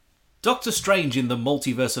Doctor Strange in the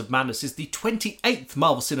Multiverse of Madness is the 28th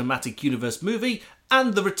Marvel Cinematic Universe movie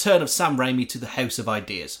and the return of Sam Raimi to the House of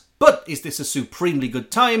Ideas. But is this a supremely good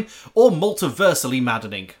time or multiversally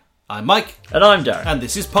maddening? I'm Mike. And I'm Darren. And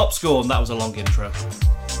this is Popscorn. That was a long intro.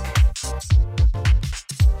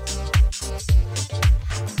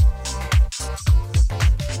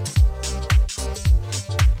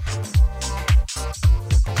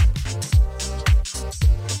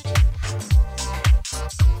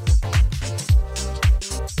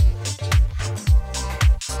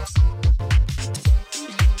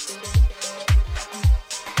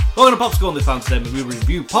 Welcome to Popscorn, the Fantasy Movie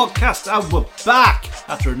Review Podcast, and we're back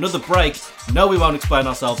after another break. No, we won't explain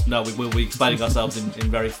ourselves. No, we will be explaining ourselves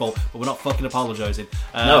in very full, but we're not fucking apologising.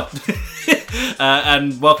 No.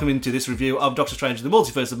 And welcome into this review of Doctor Strange in the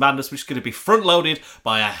Multiverse of Madness, which is going to be front-loaded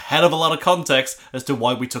by a hell of a lot of context as to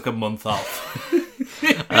why we took a month off.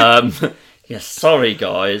 Yes, sorry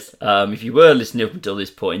guys. If you were listening up until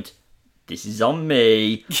this point, this is on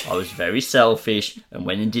me. I was very selfish and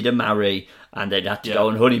went and did a marry, and they'd had to go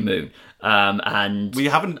on honeymoon. And we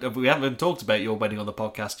haven't talked about your wedding on the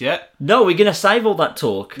podcast yet. No, we're gonna save all that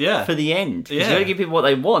talk for the end. Yeah, you gotta give people what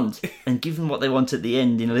they want and give them what they want at the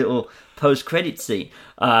end in a little post-credit scene.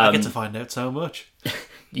 I get to find out so much.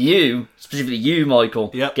 You, specifically you,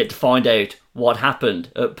 Michael, Yep. get to find out what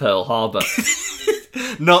happened at Pearl Harbor.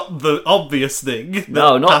 Not the obvious thing.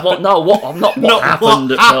 No, not what. No, what? Not what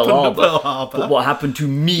happened at Pearl Harbor, but what happened to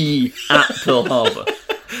me at Pearl Harbor.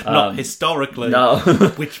 Not historically, no.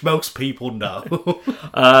 Which most people know.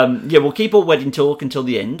 Yeah, we'll keep our wedding talk until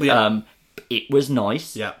the end. Yeah. It was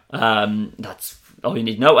nice. Yeah. That's all you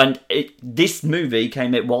need to know. And this movie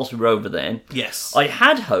came out whilst we were over there. Yes. I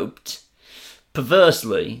had hoped,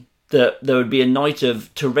 perversely, that there would be a night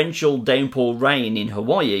of torrential downpour rain in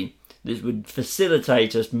Hawaii that would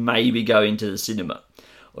facilitate us maybe going to the cinema.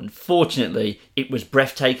 Unfortunately, it was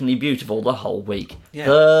breathtakingly beautiful the whole week. Yeah.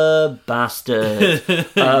 The bastard.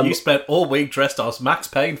 You spent all week dressed as Max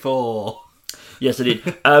Payne for... Yes, I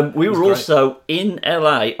did. We were also in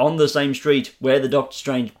LA on the same street where the Doctor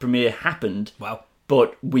Strange premiere happened. Wow.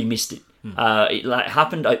 But we missed it. It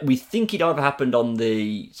happened. We think it either happened on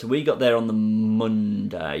the... So we got there on the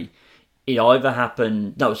Monday. It either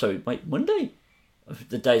happened... No, sorry, wait, Monday?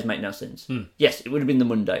 The days make no sense. Yes, it would have been the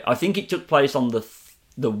Monday. I think it took place on the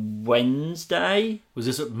Wednesday. Was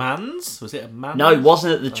this at Mann's? Was it at Mann's? No, it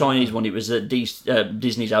wasn't at the Chinese one. It was at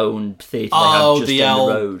Disney's own theatre they Oh, had just down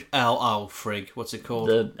the road. frig. What's it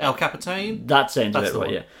called? El Capitan? That sounds about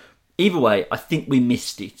right, yeah. Either way, I think we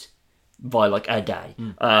missed it by like a day.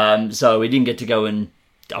 So we didn't get to go and...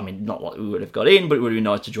 I mean, not like we would have got in, but it would have been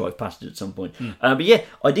nice to drive past it at some point. But yeah,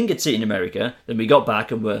 I didn't get to see it in America. Then we got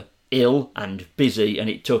back and were ill and busy, and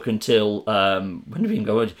it took until when did we even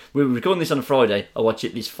go? We were recording this on a Friday. I watched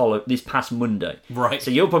it this past Monday. Right. So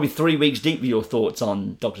you're probably 3 weeks deep with your thoughts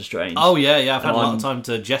on Doctor Strange. Oh yeah. I've had a lot of time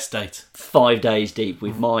to gestate. 5 days deep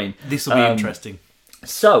with mine. This will be interesting.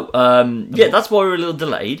 So yeah, that's why we're a little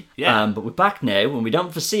delayed. Yeah. But we're back now, and we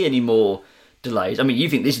don't foresee any more delays. I mean, you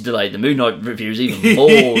think this is delayed. The Moon Knight review is even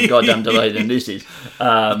more goddamn delayed than this is.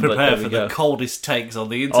 Prepare for the coldest takes on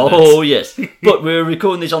the internet. Oh, yes. But we're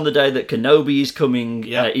recording this on the day that Kenobi is coming.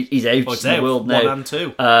 Yeah. He's out in the world now. 1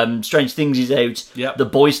 and 2. Strange Things is out. Yep. The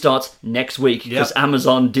Boys starts next week because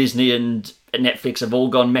Amazon, Disney and Netflix have all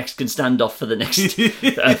gone Mexican standoff for the next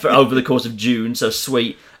for over the course of June. So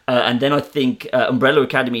sweet. And then I think Umbrella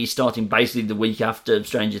Academy is starting basically the week after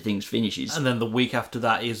Stranger Things finishes. And then the week after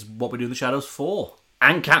that is What We Do in the Shadows 4.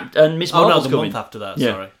 And Miss Marvel's coming. Month after that,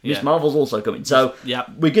 yeah. sorry. Miss Marvel's also coming. So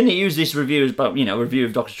Yep. we're going to use this review as review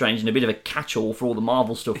of Doctor Strange and a bit of a catch-all for all the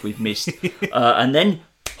Marvel stuff we've missed. And then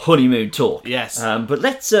honeymoon talk. Yes. But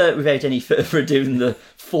let's, without any further ado than the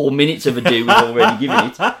 4 minutes of ado we've already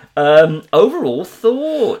given it, overall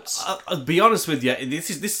thoughts. I'll be honest with you, this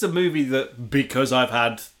is a movie that, because I've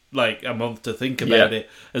had like a month to think about it,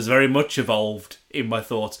 has very much evolved in my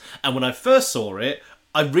thoughts. And when I first saw it,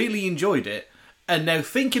 I really enjoyed it. And now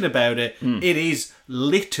thinking about it, it is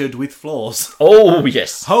littered with flaws. Oh,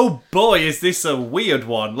 yes. Oh boy, is this a weird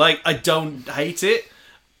one. Like, I don't hate it,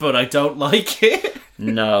 but I don't like it.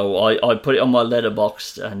 No, I put it on my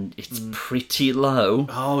letterbox and it's pretty low.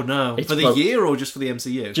 Oh no. It's for the year or just for the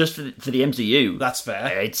MCU? Just for the MCU. That's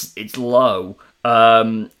fair. It's low.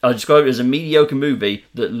 I describe it as a mediocre movie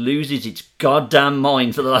that loses its goddamn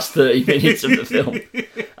mind for the last 30 minutes of the film.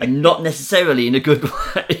 And not necessarily in a good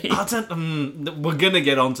way. We're going to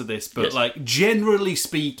get onto this, but like generally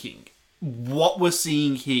speaking, what we're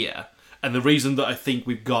seeing here, and the reason that I think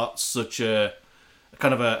we've got such a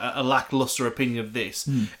kind of a lackluster opinion of this,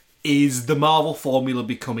 is the Marvel formula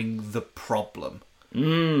becoming the problem.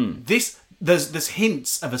 There's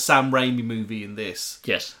hints of a Sam Raimi movie in this.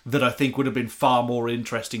 Yes. That I think would have been far more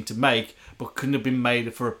interesting to make, but couldn't have been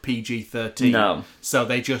made for a PG-13. No. So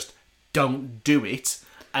they just don't do it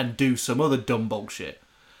and do some other dumb bullshit.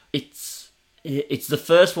 It's the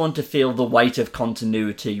first one to feel the weight of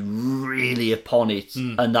continuity really upon it,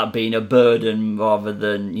 and that being a burden rather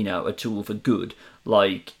than, a tool for good.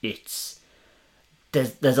 Like,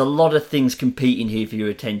 there's a lot of things competing here for your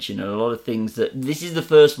attention, and a lot of things that... This is the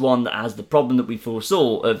first one that has the problem that we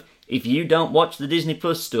foresaw of, if you don't watch the Disney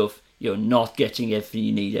Plus stuff, you're not getting everything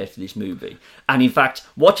you need out of this movie. And in fact,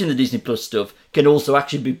 watching the Disney Plus stuff can also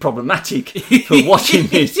actually be problematic for watching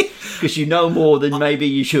this, because you know more than maybe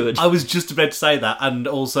you should. I was just about to say that, and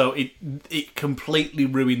also it completely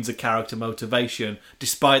ruins a character motivation,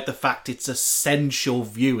 despite the fact it's essential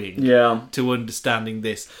viewing to understanding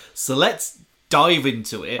this. So let's dive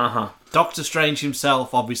into it. Doctor Strange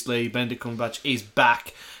himself, obviously, Benedict Cumberbatch, is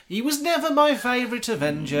back. He was never my favourite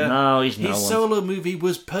Avenger. No, he's not. His solo movie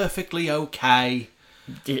was perfectly okay.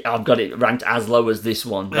 I've got it ranked as low as this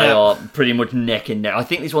one. They are pretty much neck and neck. I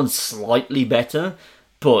think this one's slightly better,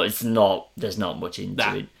 but it's not. There's not much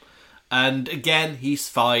into it. And again, he's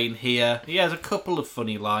fine here. He has a couple of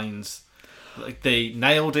funny lines. Like, they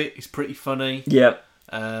nailed it. He's pretty funny. Yep.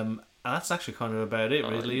 That's actually kind of about it,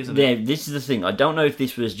 really, isn't it? This is the thing. I don't know if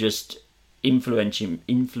this was just influencing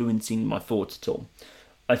my thoughts at all.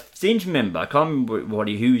 I seem to remember, I can't remember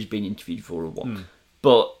who's been interviewed for or what,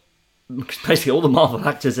 but basically all the Marvel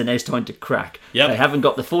actors are now starting to crack. Yep. They haven't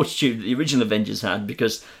got the fortitude that the original Avengers had,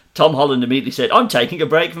 because Tom Holland immediately said, I'm taking a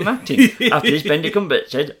break from acting. After this, Benedict Cumberbatch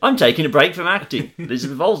said, I'm taking a break from acting.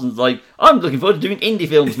 Elizabeth Olsen's like, I'm looking forward to doing indie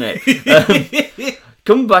films now.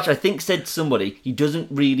 Cumberbatch, I think, said to somebody, he doesn't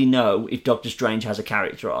really know if Doctor Strange has a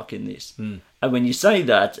character arc in this. And when you say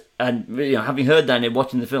that, and having heard that and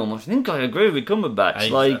watching the film, I think I agree with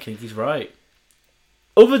Cumberbatch. I think he's right.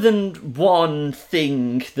 Other than one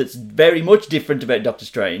thing that's very much different about Doctor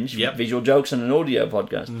Strange, visual jokes and an audio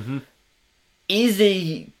podcast, is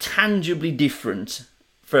he tangibly different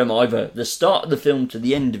from either the start of the film to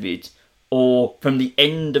the end of it, or from the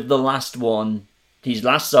end of the last one, his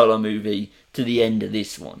last solo movie, to the end of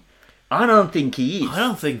this one? I don't think he is. I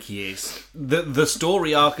don't think he is. The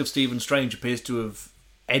story arc of Stephen Strange appears to have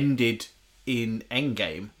ended in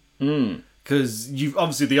Endgame. Because you've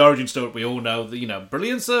obviously the origin story we all know, that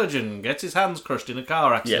brilliant surgeon gets his hands crushed in a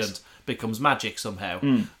car accident, becomes magic somehow.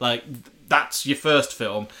 Like, that's your first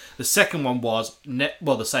film. The second one was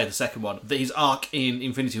the second one, that his arc in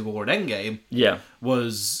Infinity War and Endgame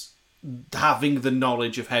was having the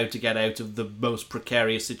knowledge of how to get out of the most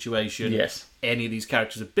precarious situation any of these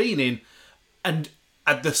characters have been in. And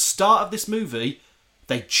at the start of this movie,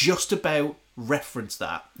 they just about reference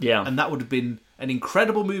that. And that would have been an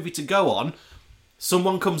incredible movie to go on.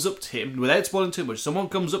 Someone comes up to him, without spoiling too much, someone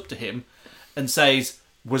comes up to him and says,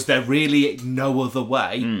 was there really no other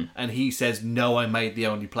way? And he says, no, I made the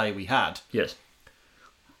only play we had.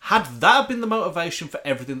 Had that been the motivation for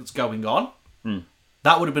everything that's going on,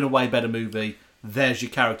 that would have been a way better movie. There's your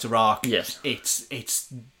character arc.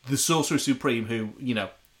 It's the Sorcerer Supreme who,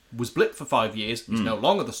 was blipped for 5 years. He's no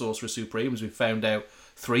longer the Sorcerer Supreme, as we found out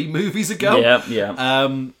 3 movies ago.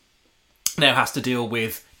 Now has to deal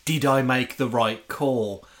with, did I make the right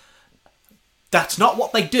call? That's not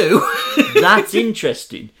what they do. That's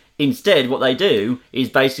interesting. Instead, what they do is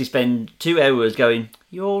basically spend 2 hours going,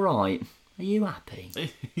 you all right? Are you happy?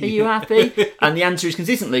 Are you happy? And the answer is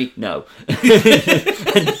consistently no. And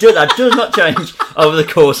that does not change over the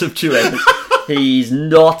course of 2 hours. He's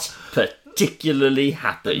not particularly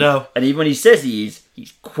happy. No. And even when he says he is,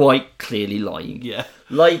 he's quite clearly lying.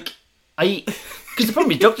 Because the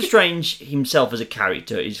problem is, Doctor Strange himself as a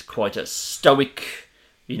character is quite a stoic,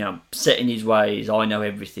 set in his ways, I know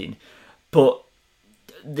everything. But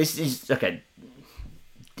this is, okay,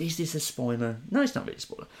 is this a spoiler? No, it's not really a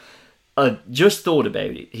spoiler. I just thought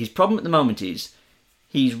about it. His problem at the moment is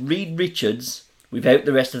he's Reed Richards without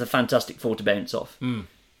the rest of the Fantastic Four to bounce off.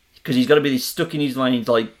 Because he's got to be stuck in his lane,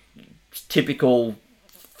 like typical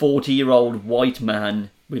 40-year-old white man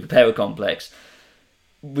with a power complex,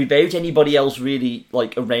 without anybody else really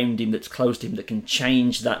around him that's close to him that can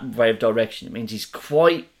change that way of direction. It means he's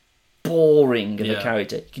quite boring as a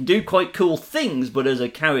character. He can do quite cool things, but as a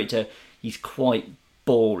character, he's quite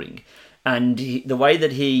boring. And the way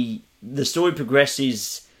that the story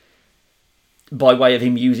progresses by way of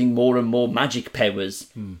him using more and more magic powers,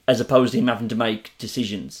 as opposed to him having to make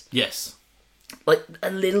decisions. A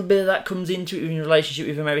little bit of that comes into it in relationship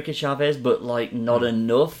with America Chavez, but not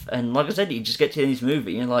enough. And like I said, you just get to this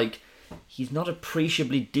movie and he's not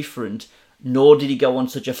appreciably different nor did he go on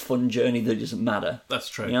such a fun journey that it doesn't matter. That's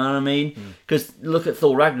true. You know what I mean? Because look at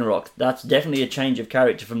Thor Ragnarok. That's definitely a change of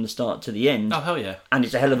character from the start to the end. Oh, hell yeah. And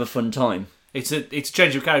it's a hell of a fun time. It's a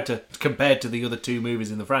change of character compared to the other two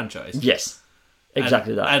movies in the franchise. Yes.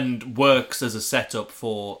 Exactly that. And works as a setup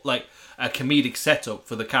for, like, a comedic setup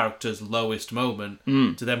for the character's lowest moment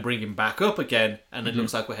to then bring him back up again, and it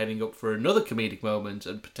looks like we're heading up for another comedic moment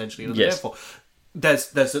and potentially another downfall.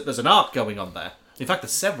 There's an arc going on there. In fact,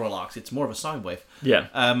 there's several arcs. It's more of a sine wave. Yeah.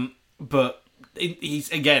 But he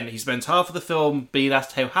spends half of the film being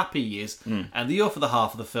asked how happy he is, and the other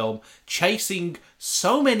half of the film chasing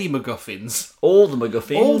so many MacGuffins. All the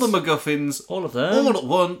MacGuffins. All of them. All at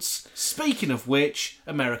once. Speaking of which,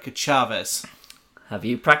 America Chavez. Have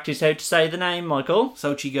you practiced how to say the name, Michael?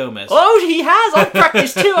 Xochitl Gomez. Oh, he has! I've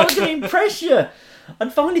practiced too. I was going to impress you.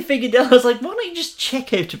 I'd finally figured out, I was like, why don't you just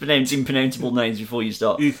check how to pronounce impronounceable names before you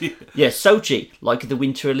start? Yeah, Sochi, like the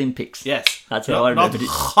Winter Olympics. Yes. That's how I remembered it.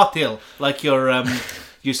 Not Xochitl, like your,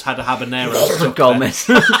 you just had a habanero. Gomez.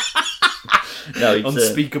 No, it's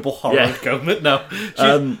unspeakable horror Gomez. No.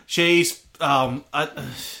 She's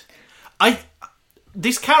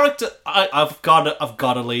this character, I've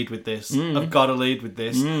got to lead with this. I've got to lead with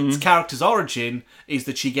this. This character's origin is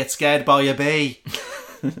that she gets scared by a bee.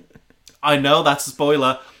 I know that's a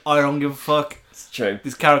spoiler. I don't give a fuck. It's true.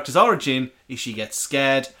 This character's origin is she gets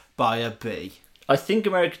scared by a bee. I think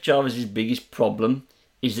America Chavez's biggest problem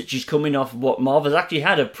is that she's coming off what Marvel's actually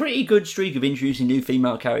had a pretty good streak of introducing new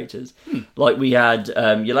female characters. Like we had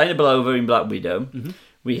Yelena Belova in Black Widow.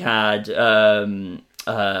 We had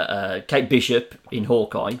Kate Bishop in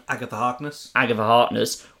Hawkeye. Agatha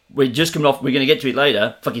Harkness. We're just coming off, we're going to get to it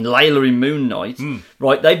later, fucking Layla in Moon Knight.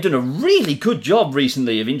 Right, they've done a really good job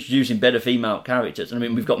recently of introducing better female characters. I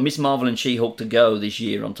mean, we've got Miss Marvel and She-Hulk to go this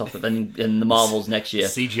year on top of and the Marvels next year.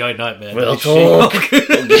 CGI nightmare. We'll talk.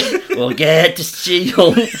 We'll get to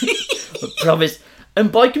She-Hulk. I promise.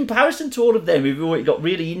 And by comparison to all of them, we've already got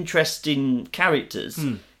really interesting characters.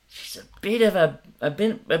 She's a bit of a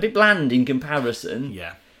bit bland in comparison.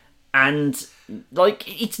 Yeah. And,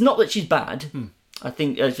 like, it's not that she's bad. I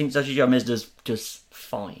think Xochitl Gomez does just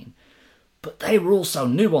fine, but they were all so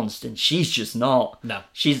nuanced, and she's just not. No,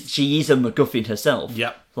 she is a MacGuffin herself.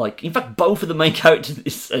 Yep. Like, in fact, both of the main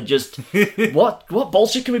characters are just what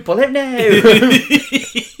bullshit can we pull out now?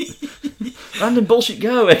 Random bullshit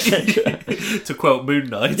go, etc. To quote Moon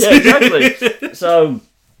Knight. Yeah, exactly. So,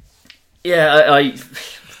 yeah,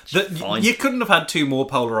 you couldn't have had two more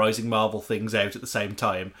polarising Marvel things out at the same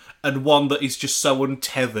time, and one that is just so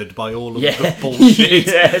untethered by all of the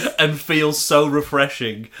bullshit and feels so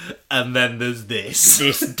refreshing, and then there's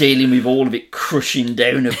this dealing with all of it crushing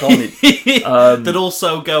down upon it. That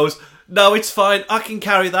also goes, no, it's fine, I can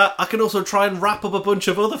carry that. I can also try and wrap up a bunch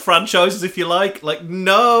of other franchises if you like. Like,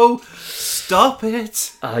 no, stop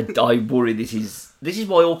it. I worry this is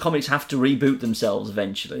why all comics have to reboot themselves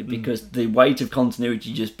eventually, because the weight of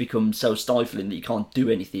continuity just becomes so stifling that you can't do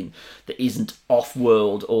anything that isn't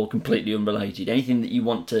off-world or completely unrelated. Anything that you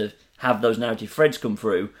want to have those narrative threads come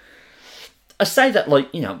through. I say that,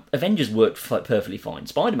 like, you know, Avengers worked perfectly fine.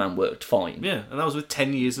 Spider-Man worked fine. Yeah, and that was with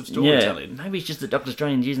 10 years of storytelling. Yeah, maybe it's just that Doctor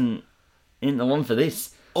Strange isn't the one for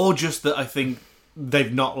this. Or just that I think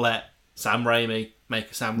they've not let Sam Raimi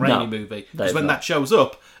make a Sam Raimi movie. Because when that shows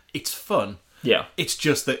up, it's fun. Yeah. It's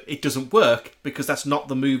just that it doesn't work because that's not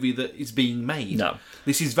the movie that is being made. No.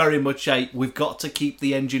 This is very much we've got to keep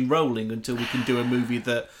the engine rolling until we can do a movie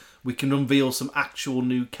that we can unveil some actual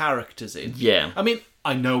new characters in. Yeah. I mean,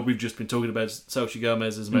 I know we've just been talking about Xochitl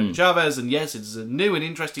Gomez as America Chavez, and yes, it's a new and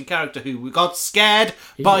interesting character who got scared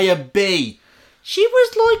by a bee. She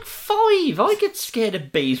was like 5. I get scared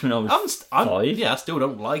of bees when I was 5. Yeah, I still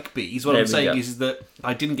don't like bees. What I'm saying is that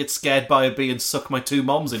I didn't get scared by a bee and suck my 2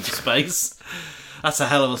 moms into space. That's a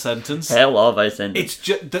hell of a sentence. Hell of a sentence. It's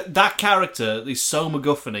just that character is so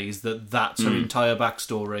MacGuffin-y that's her entire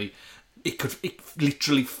backstory. It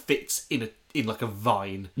literally fits in like a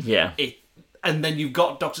vine. Yeah. And then you've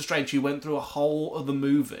got Doctor Strange, who went through a whole other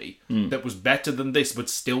movie that was better than this, but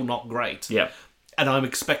still not great. Yeah. And I'm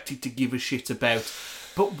expected to give a shit about,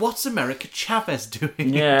 but what's America Chavez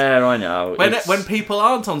doing? Yeah, I know. When people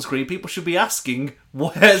aren't on screen, people should be asking,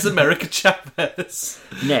 where's America Chavez?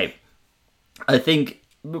 No. I think,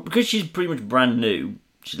 because she's pretty much brand new,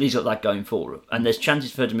 she's at least got that going for her, and there's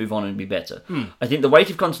chances for her to move on and be better. I think the weight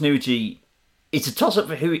of continuity it's a toss-up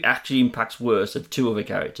for who it actually impacts worse of two other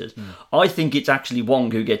characters. I think it's actually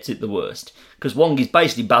Wong who gets it the worst. Because Wong is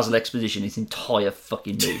basically Basil Exposition his entire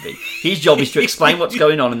fucking movie. His job is to explain what's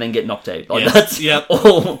going on and then get knocked out. Like,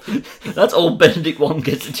 that's all Benedict Wong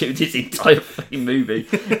gets to do this entire fucking movie.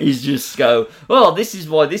 He's just go, well, this is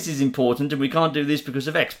why this is important and we can't do this because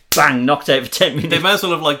of X. Bang, knocked out for 10 minutes. They might as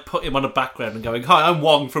well have like put him on a background and going, hi, I'm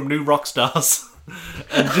Wong from New Rockstars.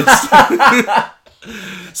 And just...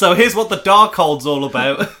 So here's what the Darkhold's all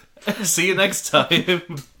about. See you next time.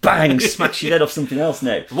 Bang, smacks your head off something else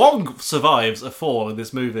now. Wong survives a fall in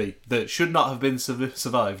this movie that should not have been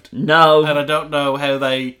survived. No. And I don't know how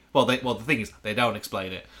they... Well, the thing is, they don't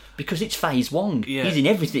explain it. Because it's Phase Wong. Yeah. He's in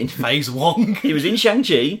everything. Phase Wong. He was in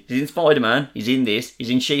Shang-Chi, he's in Spider-Man, he's in this,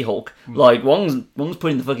 he's in She-Hulk. Like, Wong's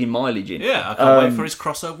putting the fucking mileage in. Yeah, I can't wait for his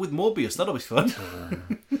crossover with Morbius. That'll be fun.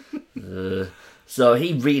 So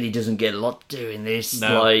he really doesn't get a lot doing this.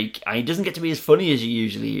 No. Like, and he doesn't get to be as funny as he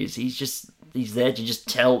usually is. He's there to just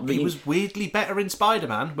tell. He was weirdly better in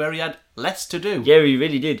Spider-Man, where he had less to do. Yeah, he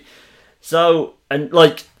really did. So,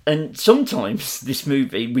 and sometimes this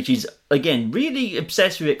movie, which is, again, really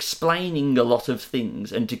obsessed with explaining a lot of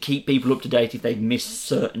things and to keep people up to date if they've missed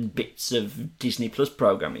certain bits of Disney Plus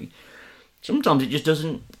programming, sometimes it just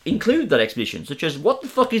doesn't include that exposition, such as, what the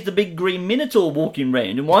fuck is the big green Minotaur walking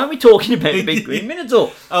around, and why aren't we talking about the big green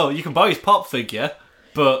Minotaur? Oh, you can buy his pop figure,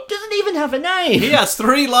 but... Doesn't even have a name. He has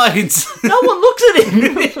 3 lines. No one looks at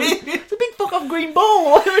him. It's a big fuck off green ball.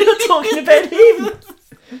 Why are we not talking about him?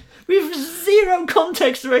 With zero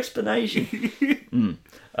context or explanation.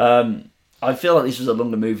 I feel like this was a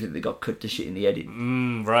longer movie that got cut to shit in the edit.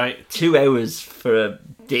 Right. 2 hours for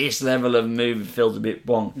this level of movie feels a bit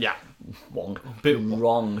wrong. Yeah. Wrong. Bit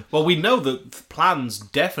wrong. Well, we know that plans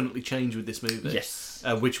definitely change with this movie. Yes.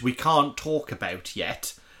 Which we can't talk about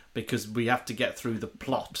yet, because we have to get through the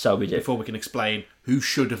plot. So we do. Before we can explain who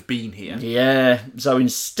should have been here. Yeah. So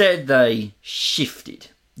instead they shifted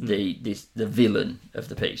the villain of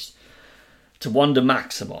the piece to Wanda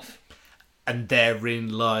Maximoff. And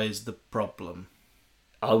therein lies the problem.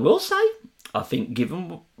 I will say, I think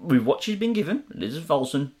given with what she's been given, Elizabeth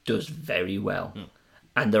Olsen does very well.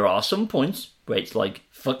 And there are some points where it's like,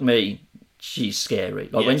 fuck me, she's scary.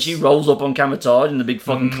 Like when she rolls up on Kamatard in the big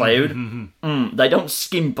fucking cloud, they don't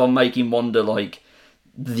skimp on making Wanda like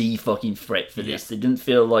the fucking threat for this. They didn't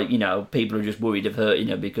feel like, people are just worried of hurting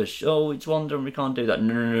her because, oh, it's Wanda and we can't do that.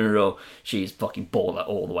 No. She's fucking baller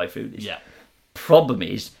all the way through this. Yeah. Problem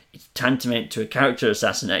is, it's tantamount to a character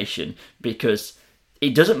assassination because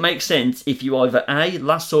it doesn't make sense if you either A,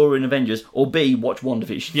 last saw her in Avengers, or B, watch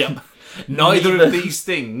WandaVision. Yep. Neither of these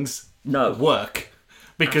things work.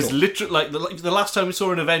 Because literally, like the last time we saw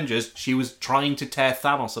her in Avengers, she was trying to tear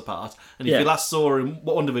Thanos apart. And if you last saw her in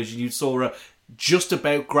WandaVision, you saw her just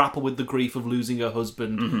about grapple with the grief of losing her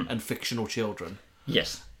husband and fictional children.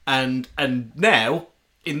 Yes. And now,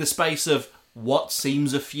 in the space of what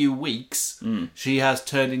seems a few weeks, she has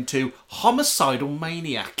turned into homicidal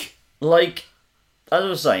maniac. Like, as I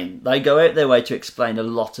was saying, they go out their way to explain a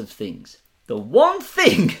lot of things. The one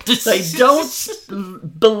thing they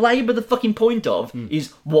don't belabor the fucking point of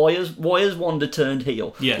is why has Wanda turned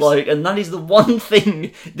heel? Yes. And that is the one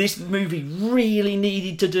thing this movie really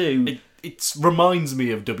needed to do. It reminds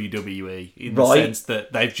me of WWE in the sense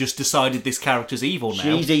that they've just decided this character's evil now.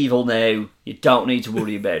 She's evil now. You don't need to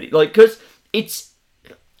worry about it. Because it's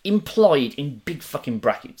implied in big fucking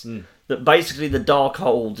brackets that basically the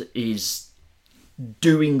Darkhold is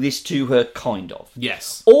doing this to her, kind of.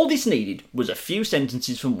 Yes. All this needed was a few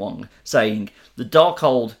sentences from Wong saying the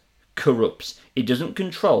Darkhold corrupts. It doesn't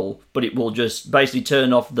control, but it will just basically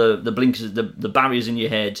turn off the blinkers, the barriers in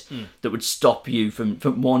your head that would stop you from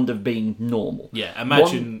Wanda being normal. Yeah,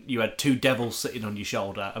 imagine you had 2 devils sitting on your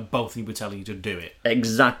shoulder and both of you were telling you to do it.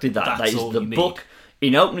 Exactly that. That's that is all the you book.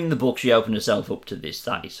 In opening the book, she opened herself up to this.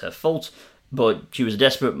 That is her fault. But she was a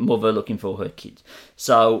desperate mother looking for her kids.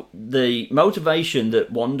 So the motivation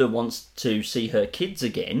that Wanda wants to see her kids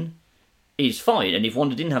again is fine. And if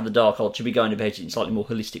Wanda didn't have the Darkhold, she'd be going about it in slightly more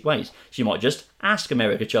holistic ways. She might just ask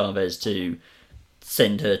America Chavez to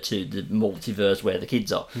send her to the multiverse where the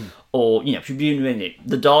kids are. Or, she'd be doing it.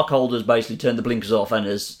 The Darkhold has basically turned the blinkers off and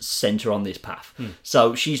has sent her on this path.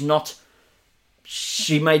 So she's not...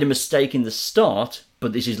 She made a mistake in the start,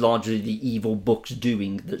 but this is largely the evil book's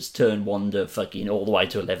doing that's turned Wanda fucking all the way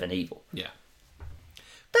to 11 evil. Yeah.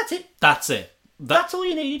 That's it. That's all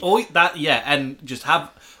you need. And just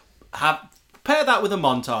have pair that with a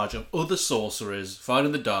montage of other sorcerers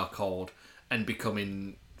finding the Darkhold and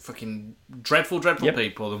becoming fucking dreadful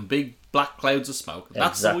people and big black clouds of smoke.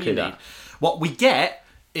 That's Exactly all you that. need. What we get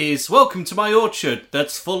is welcome to my orchard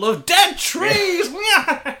that's full of dead trees.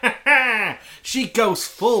 She goes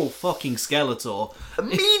full fucking Skeletor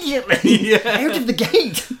immediately out of the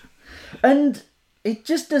gate, and it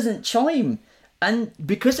just doesn't chime. And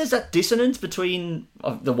because there's that dissonance between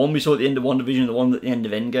the one we saw at the end of WandaVision and the one at the end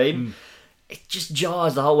of Endgame, it just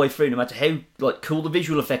jars the whole way through. No matter how like cool the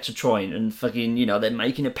visual effects are trying, and fucking they're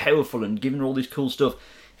making it powerful and giving her all this cool stuff,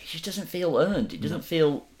 it just doesn't feel earned. It doesn't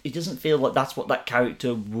feel. It doesn't feel like that's what that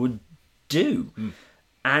character would do,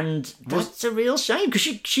 and that's a real shame because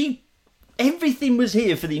she everything was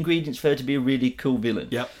here for the ingredients for her to be a really cool villain.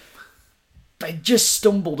 Yep. They just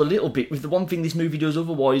stumbled a little bit with the one thing this movie does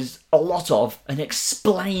otherwise a lot of, and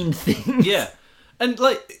explain things. Yeah. And,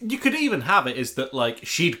 like, you could even have it is that, like,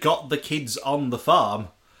 she'd got the kids on the farm,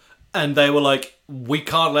 and they were like, we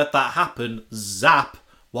can't let that happen. Zap.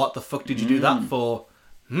 What the fuck did you do that for?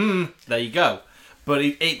 There you go. But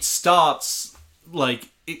it starts, like,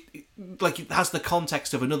 it has the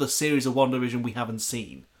context of another series of WandaVision we haven't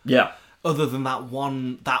seen. Yeah. Other than that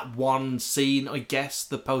one scene, I guess,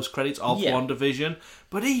 the post-credits of WandaVision.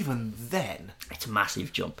 But even then... It's a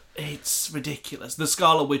massive jump. It's ridiculous. The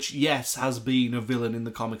Scarlet Witch, yes, has been a villain in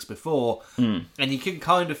the comics before. And you can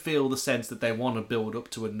kind of feel the sense that they want to build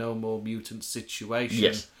up to a no more mutant situation.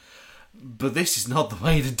 Yes. But this is not the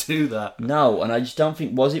way to do that. No, and I just don't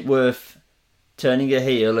think... Was it worth turning her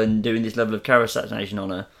heel and doing this level of character assassination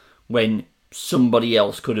on her when... somebody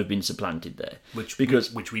else could have been supplanted there. Which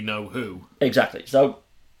we know who. Exactly. So,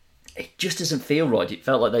 it just doesn't feel right. It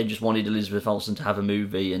felt like they just wanted Elizabeth Olsen to have a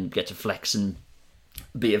movie and get to flex and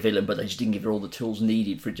be a villain, but they just didn't give her all the tools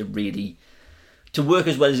needed for it to really... to work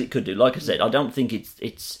as well as it could do. Like I said, I don't think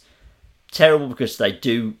it's terrible because they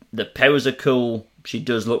do... The powers are cool. She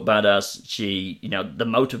does look badass. She, the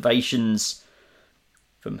motivations...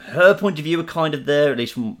 From her point of view, are kind of there, at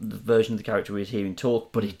least from the version of the character we're hearing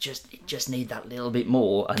talk. But it just need that little bit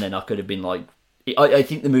more, and then I could have been like, I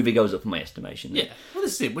think the movie goes up in my estimation. Yeah, well,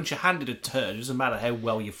 this is it. Once you're handed a turn, it doesn't matter how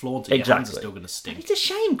well you flaunt it. Your hands are still going to stink. And it's a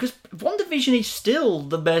shame because WandaVision is still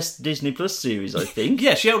the best Disney Plus series, I think.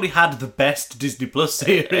 Yeah, she only had the best Disney Plus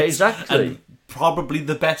series, exactly, and probably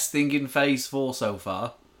the best thing in Phase 4 so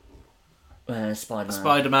far.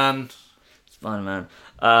 Spider-Man.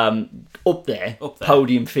 Up there,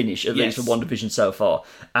 podium finish, at least for WandaVision so far.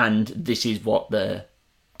 And this is what the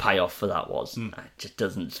payoff for that was. It just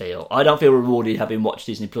doesn't feel... I don't feel rewarded having watched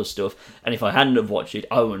Disney Plus stuff. And if I hadn't have watched it,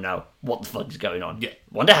 I would know what the fuck is going on. Yeah.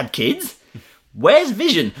 Wanda had kids? Where's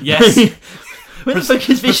Vision? Yes. Where the fuck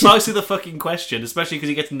is Vision? Precisely the fucking question, especially because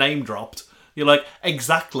he gets name dropped. You're like,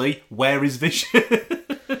 exactly, where is Vision?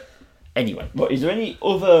 Anyway, is there any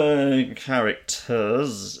other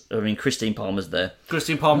characters? I mean, Christine Palmer's there.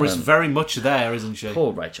 Christine Palmer is very much there, isn't she?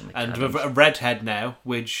 Poor Rachel McAdams. And a redhead now,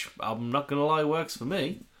 which I'm not going to lie, works for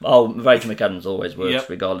me. Oh, Rachel McAdams always works,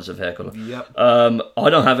 regardless of hair colour. Yep. I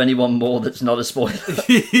don't have anyone more that's not a spoiler. There's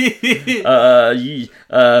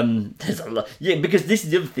a lot. Yeah, because this is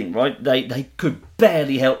the other thing, right? They could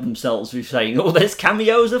barely help themselves with saying, "Oh, there's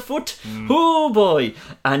cameos afoot." Oh boy,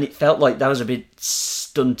 and it felt like that was a bit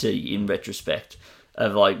stunty in retrospect.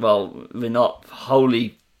 Of like, well, we're not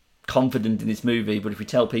wholly confident in this movie, but if we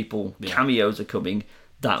tell people cameos are coming,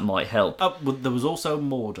 that might help. But there was also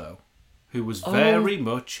Mordo, who was very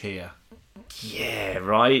much here. Yeah,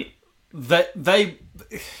 right. They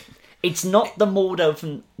It's not the Mordo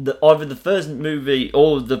from either the first movie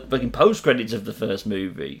or the fucking post-credits of the first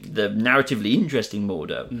movie. The narratively interesting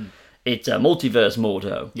Mordo. It's a multiverse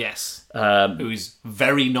Mordo. Yes. Who is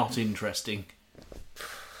very not interesting.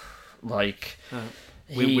 Like...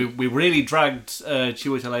 We really dragged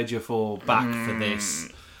Chiwetel Ejiofor back for this.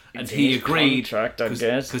 And he agreed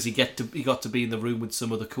because he got to be in the room with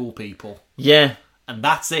some of the cool people. Yeah. And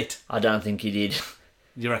that's it. I don't think he did.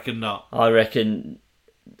 You reckon not? I reckon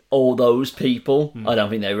all those people, I don't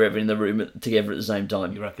think they were ever in the room together at the same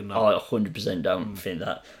time. You reckon not? I 100% don't think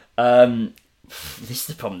that. This is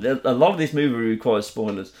the problem. A lot of this movie requires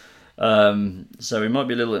spoilers. So it might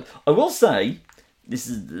be a little... I will say,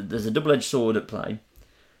 there's a double-edged sword at play.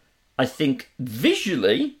 I think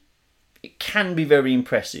visually, it can be very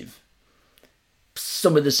impressive.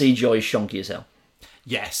 Some of the CGI is shonky as hell.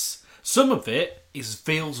 Yes. Some of it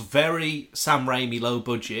feels very Sam Raimi low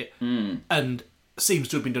budget and seems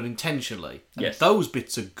to have been done intentionally. And yes. Those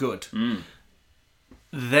bits are good.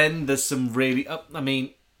 Then there's some really... I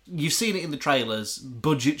mean, you've seen it in the trailers.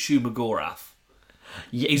 Budget Shumagorath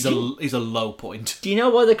is a low point. Do you know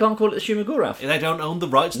why they can't call it the Shumagorath? They don't own the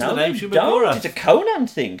rights to the name Shumagorath. Don't. It's a Conan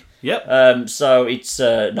thing. Yep. So it's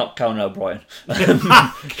not Conan O'Brien. Can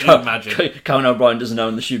you imagine? Conan O'Brien doesn't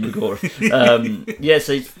own the Shumagorath.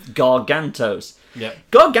 So it's Gargantos. Yep.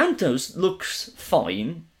 Gargantos looks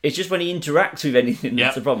fine. It's just when he interacts with anything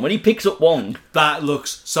that's the problem. When he picks up Wong, That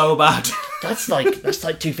looks so bad. that's like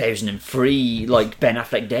 2003, like Ben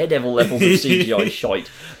Affleck Daredevil levels of CGI shite.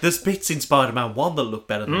 There's bits in Spider-Man 1 that look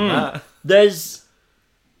better than that.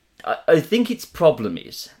 I think its problem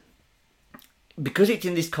is because it's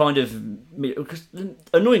in this kind of, because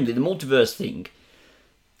annoyingly the multiverse thing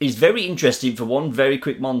is very interesting for one very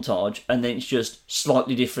quick montage, and then it's just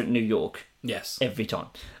slightly different New York. Yes. Every time.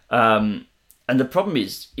 And the problem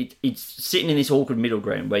is, it's sitting in this awkward middle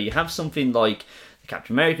ground where you have something like the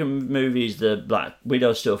Captain America movies, the Black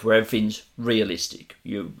Widow stuff, where everything's realistic.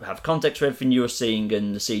 You have context for everything you're seeing,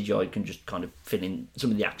 and the CGI can just kind of fill in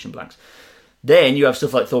some of the action blanks. Then you have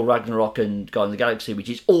stuff like Thor Ragnarok and Guardians of the Galaxy, which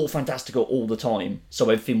is all fantastical all the time, so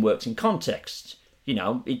everything works in context. You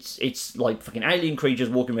know, it's like fucking alien creatures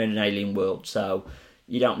walking around an alien world, so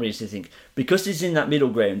you don't really think. Because it's in that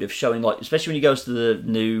middle ground of showing, like, especially when he goes to the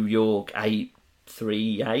New York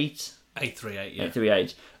 838, 838, yeah.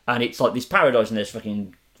 838, and it's like this paradise, and there's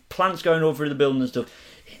fucking plants going over the building and stuff.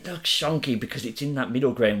 It looks shonky because it's in that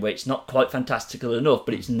middle ground where it's not quite fantastical enough,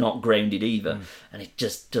 but it's not grounded either, and it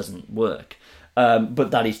just doesn't work.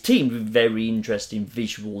 But that is teamed with very interesting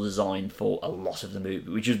visual design for a lot of the movie,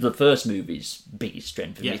 which is the first movie's biggest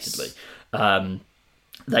strength, admittedly. Yes.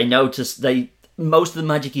 Most of the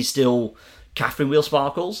magic is still Catherine Wheel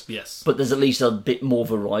sparkles. Yes. But there's at least a bit more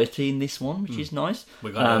variety in this one, which is nice.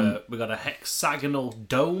 We got a hexagonal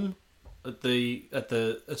dome at the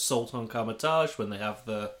assault on Carmitage when they have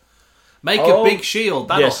the a big shield.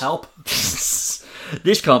 That'll help.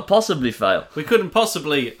 This can't possibly fail. We couldn't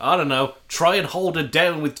possibly, I don't know, try and hold her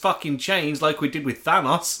down with fucking chains like we did with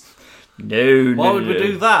Thanos. Why would we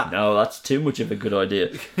do that? No, that's too much of a good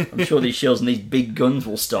idea. I'm sure these shields and these big guns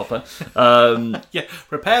will stop her. Yeah,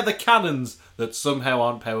 repair the cannons that somehow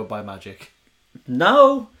aren't powered by magic.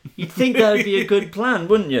 No, you'd think that would be a good plan,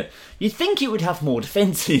 wouldn't you? You'd think it would have more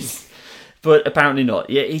defences, but apparently not.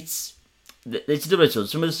 Yeah, it's double-edged.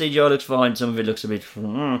 Some of the CGI looks fine, some of it looks a bit...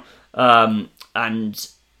 and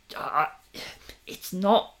it's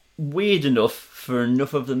not weird enough for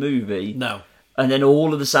enough of the movie. No. And then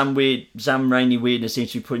all of the Sam Raimi weirdness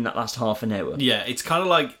seems to be put in that last half an hour. Yeah, it's kind of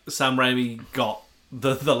like Sam Raimi got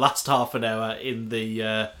the last half an hour in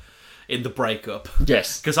the breakup.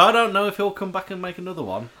 Yes. Because I don't know if he'll come back and make another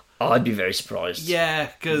one. I'd be very surprised. Yeah,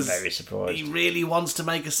 because he really wants to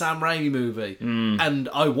make a Sam Raimi movie. And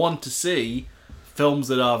I want to see films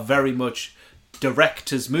that are very much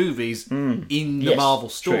directors' movies in the Marvel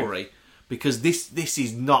story. True. Because this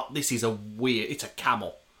is it's a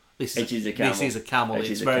camel. This is a camel.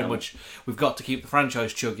 It's very much, we've got to keep the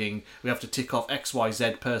franchise chugging. We have to tick off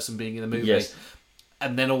XYZ person being in the movie. Yes.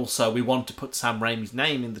 And then also we want to put Sam Raimi's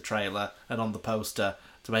name in the trailer and on the poster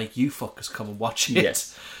to make you fuckers come and watch it.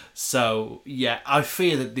 Yes. So, yeah, I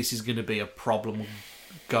fear that this is going to be a problem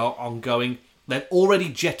ongoing. They've already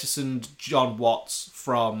jettisoned John Watts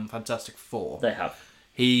from Fantastic Four. They have.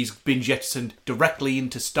 He's been jettisoned directly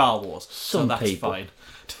into Star Wars. So that's fine.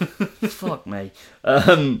 Fuck me.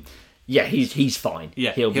 Yeah, he's fine.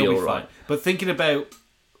 Yeah, he'll be all right. But thinking about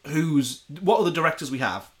what are the directors we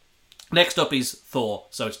have? Next up is Thor.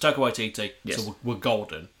 So it's Taika Waititi. Yes. So we're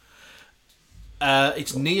golden.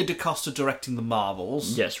 It's Nia DaCosta directing the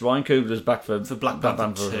Marvels. Yes, Ryan Coogler's back for Black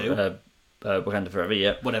Panther 2. Wakanda Forever,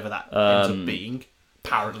 yeah. Whatever that ends up being.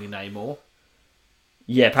 Apparently Namor.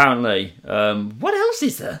 Yeah, apparently. What else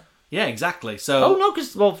is there? Yeah, exactly. So,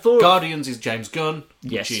 because Thor... Guardians is James Gunn,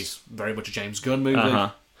 yes. which is very much a James Gunn movie.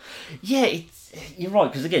 Uh-huh. Yeah, you're right,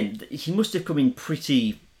 because again, he must have come in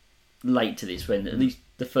pretty late to this, when at least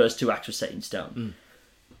the first two acts were set in stone.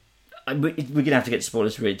 We're going to have to get to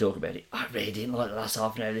spoilers to really talk about it. I really didn't like the last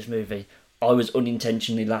half an hour of this movie. I was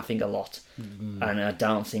unintentionally laughing a lot, and I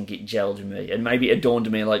don't think it gelled with me. And maybe it dawned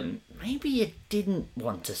on me, like, maybe you didn't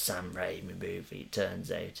want a Sam Raimi movie, it turns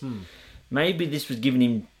out. Maybe this was giving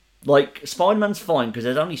him... Like, Spider-Man's fine, because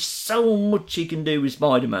there's only so much he can do with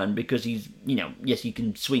Spider-Man, because he's, yes, he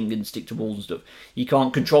can swing and stick to walls and stuff. He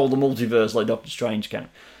can't control the multiverse like Doctor Strange can.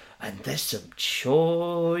 And there's some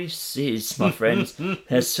choices, my friends.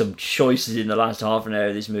 There's some choices in the last half an hour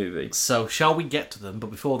of this movie. So, shall we get to them?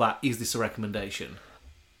 But before that, is this a recommendation?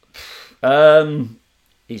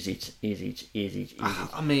 Is it?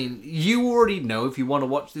 I mean, you already know if you want to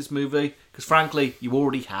watch this movie, because frankly, you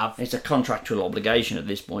already have. It's a contractual obligation at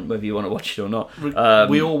this point, whether you want to watch it or not.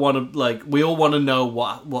 We all want to know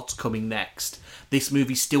what's coming next. This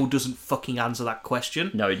movie still doesn't fucking answer that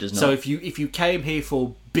question. No, it does not. So if you came here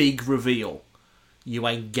for big reveal, you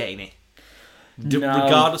ain't getting it. No.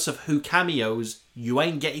 Regardless of who cameos you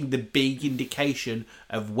ain't getting the big indication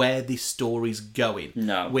of where this story's going.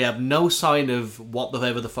 No. We have no sign of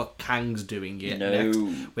whatever the fuck Kang's doing yet. No. Next.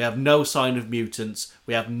 We have no sign of mutants.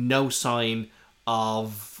 We have no sign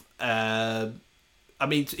of... even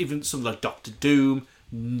something like Doctor Doom.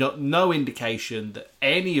 No indication that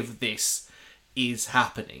any of this is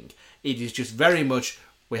happening. It is just very much...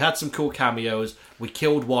 We had some cool cameos. We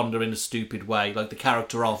killed Wanda in a stupid way, like the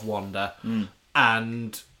character of Wanda.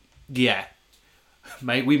 And, yeah...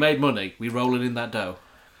 Mate, we made money. We rolling in that dough.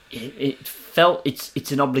 It felt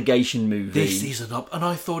it's an obligation movie. This is and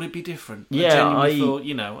I thought it'd be different. Yeah, I thought,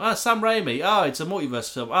 Sam Raimi. it's a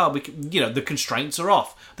multiverse film. The constraints are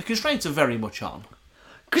off. The constraints are very much on.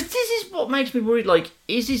 Because this is what makes me worried. Like,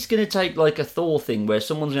 is this going to take like a Thor thing where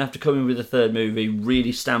someone's going to have to come in with a third movie,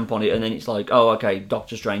 really stamp on it, and then it's like, oh, okay,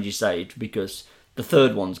 Doctor Strange is saved because the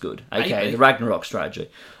third one's good. Okay, Maybe. the Ragnarok strategy.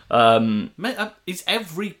 Is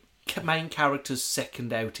every main character's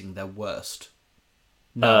second outing their worst?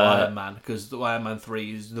 No, Iron Man, because the Iron Man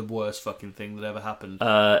 3 is the worst fucking thing that ever happened.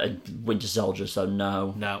 Winter Soldier, so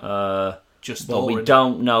no. No. Just well, Thor. we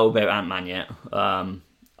don't know about Ant-Man yet. No,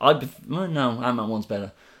 Ant-Man 1's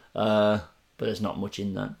better. But there's not much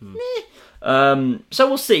in that. So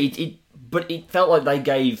we'll see. But it felt like they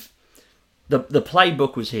gave... The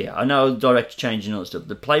playbook was here. I know the director changing all that stuff.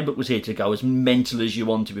 The playbook was here to go as mental as you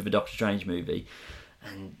wanted with a Doctor Strange movie.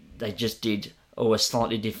 And they just did, a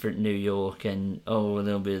slightly different New York and, a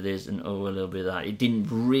little bit of this and, a little bit of that. It didn't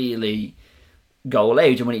really go all out.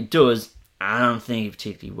 And when it does, I don't think it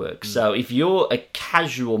particularly works. So if you're a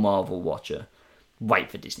casual Marvel watcher,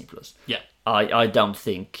 wait for Disney+. Yeah. I don't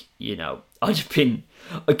think, I'd have been...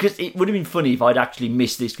 Because it would have been funny if I'd actually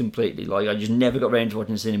missed this completely. Like, I just never got around to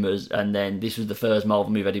watching the cinemas, and then this was the first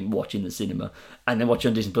Marvel movie I didn't watch in the cinema, and then watching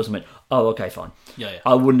on Disney Plus and went, oh, okay, fine. Yeah.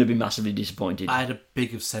 I wouldn't have been massively disappointed. I had a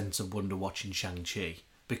big sense of wonder watching Shang-Chi,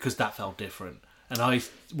 because that felt different. And I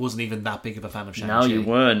wasn't even that big of a fan of Shang-Chi. No, you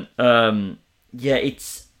weren't.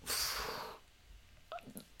 It's...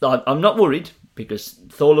 I'm not worried, because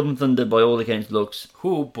Thor Love and Thunder, by all accounts, looks...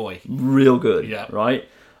 Oh, boy. Real good, Yeah. right?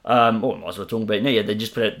 I might as well talk about it now. Yeah, they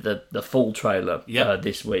just put out the full trailer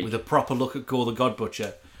this week. With a proper look at Gore the God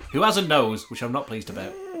Butcher, who has a nose, which I'm not pleased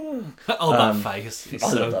about. That face is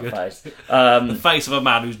so good. Face. The face of a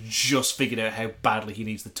man who's just figured out how badly he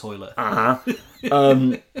needs the toilet.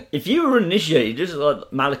 If you were uninitiated, just like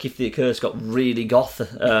Malekith the Accursed got really goth.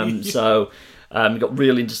 So he got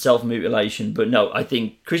real into self-mutilation. But no, I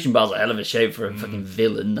think Christian Bale's a hell of a shape for a fucking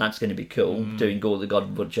villain. That's going to be cool. Doing Gore the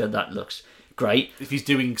God Butcher, that looks... great. If he's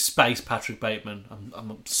doing space Patrick Bateman,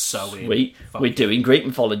 I'm so sweet. in. We're doing Greek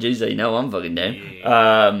mythology, so I'm fucking down.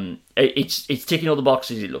 Yeah. It's ticking all the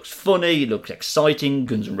boxes. It looks funny. It looks exciting.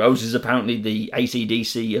 Guns N' Roses apparently the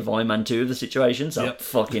AC/DC of Iron Man 2 of the situation. So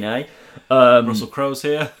fucking A. Russell Crowe's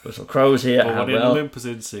here. Born in Olympus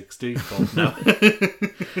in 60. No.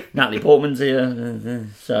 Natalie Portman's here.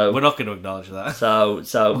 So we're not going to acknowledge that. So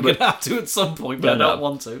we're going to have to at some point, but I don't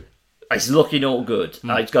want to. It's looking all good.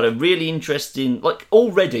 It's got a really interesting... Like,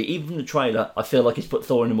 already, even from the trailer, I feel like it's put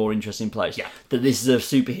Thor in a more interesting place. Yeah. That this is a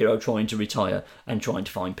superhero trying to retire and trying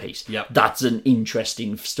to find peace. Yep. That's an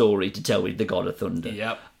interesting story to tell with the God of Thunder.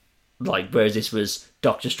 Yep. Like, whereas this was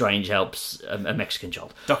Doctor Strange helps a Mexican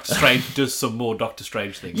child. Doctor Strange does some more Doctor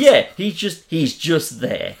Strange things. Yeah, he's just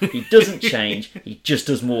there. He doesn't change. He just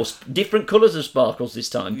does more... different colours of sparkles this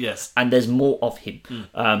time. Yes. And there's more of him.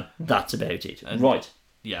 That's about it. Right.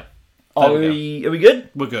 Yeah. Are we good?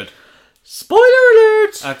 We're good. Spoiler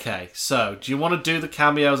alert! Okay, so do you want to do the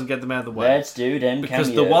cameos and get them out of the way? Let's do them because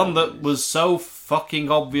cameos. The one that was so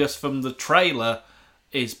fucking obvious from the trailer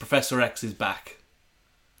is Professor X is back.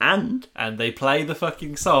 And they play the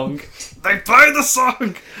fucking song. They play the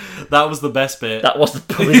song! That was the best bit. That was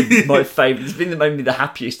probably my favourite. It's been that made me the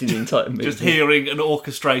happiest in the entire movie. Just hearing an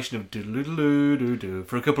orchestration of do-do-do-do-do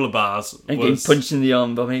for a couple of bars. And getting punched in the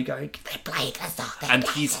arm by me going, they played the song. And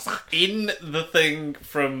he's in the thing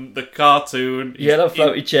from the cartoon. Yellow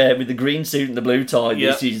floaty chair with the green suit and the blue tie.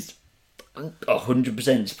 Yep. This is 100%,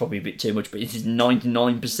 it's probably a bit too much, but this is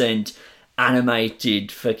 99% animated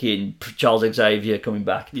fucking Charles Xavier coming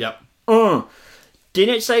back. Yep.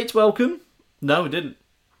 Didn't it say it's welcome? No, it didn't.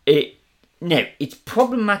 No, it's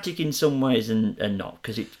problematic in some ways and not,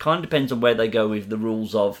 because it kind of depends on where they go with the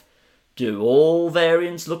rules of, do all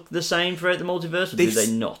variants look the same throughout the multiverse, or do they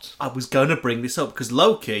not? I was going to bring this up, because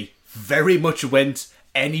Loki very much went,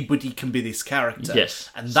 anybody can be this character. Yes.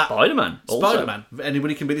 And that Spider-Man.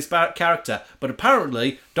 Anybody can be this character. But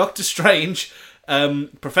apparently, Doctor Strange...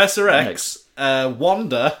 Professor X,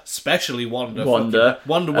 Wanda, especially Wanda.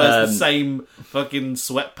 Wanda wears the same fucking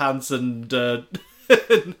sweatpants and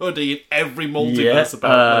hoodie in every multiverse,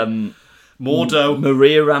 apparently. Mordo.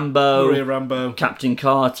 Maria Rambeau. Captain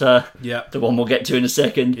Carter. Yeah. The one we'll get to in a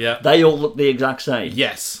second. Yeah. They all look the exact same.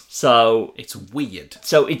 Yes. So it's weird.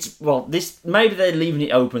 So it's, well, this, maybe they're leaving it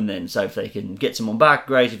open then, so if they can get someone back,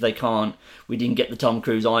 great. If they can't, we didn't get the Tom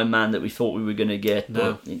Cruise Iron Man that we thought we were going to get,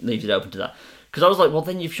 but it leaves it open to that. Because I was like, well,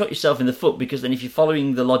 then you've shot yourself in the foot, because then if you're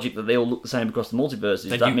following the logic that they all look the same across the multiverses,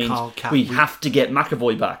 then that means we have to get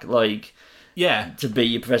McAvoy back, like... Yeah. To be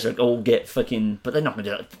your Professor, all get fucking... But they're not going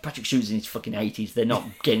to do that. Patrick Stewart's in his fucking 80s. They're not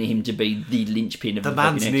getting him to be the linchpin of the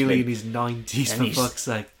man's fucking nearly X-Men. in his 90s, for fuck's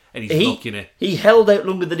sake. And he's looking it. He held out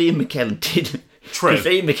longer than Ian McKellen did. True. Because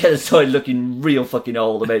Ian McKellen started looking real fucking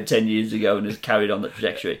old about 10 years ago and has carried on that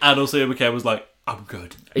trajectory. And also Ian McKellen was like, I'm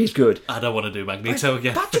good. He's good. I don't want to do Magneto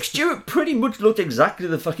again. Patrick Stewart pretty much looked exactly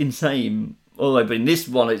the fucking same. Although, but in this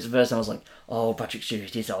one, it's the first time I was like, oh, Patrick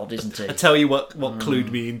Stewart is old, isn't he? I tell you what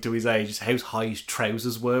clued me into his age is how high his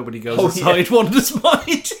trousers were when he goes inside Wanda's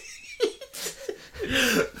mind.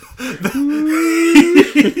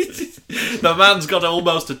 The man's got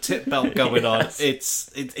almost a tip belt going on.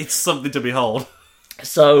 It's something to behold.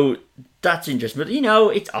 So that's interesting, but you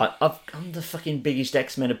know, I'm the fucking biggest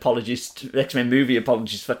X-Men movie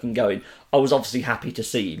apologist fucking going. I was obviously happy to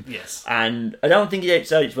see him. Yes. And I don't think it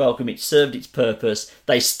outside its welcome. It served its purpose.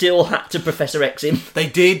 They still had to Professor X him. They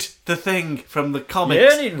did the thing from the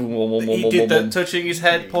comics. Yeah, he did the touching his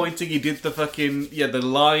head, pointing. He did the fucking the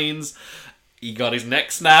lines. He got his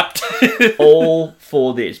neck snapped. All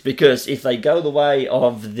for this, because if they go the way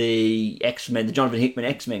of the X-Men, the Jonathan Hickman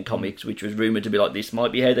X-Men comics, which was rumoured to be like, this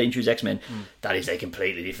might be how they introduce X-Men, that is a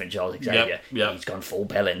completely different Charles Xavier. Yep. He's gone full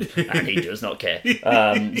Bellend, and he does not care.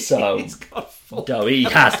 So He's gone full he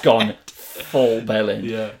has gone full Bellend.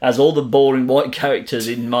 Yeah. As all the boring white characters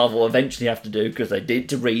in Marvel eventually have to do, because they did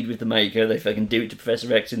to Reed with the Maker, they fucking do it to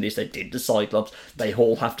Professor X in this, they did to Cyclops, they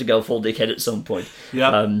all have to go full dickhead at some point.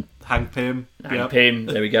 Yeah. Hank Pym. Hank Pym,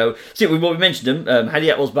 there we go. See, we mentioned him. Hattie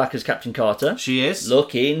Atwell's back as Captain Carter. She is.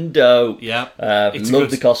 Looking dope. Yeah.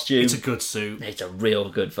 Love the costume. It's a good suit. It's a real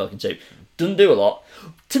good fucking suit. Doesn't do a lot.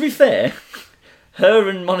 To be fair, her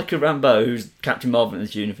and Monica Rambeau, who's Captain Marvel in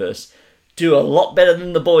this universe, do a lot better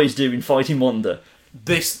than the boys do in Fighting Wonder.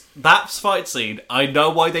 That fight scene, I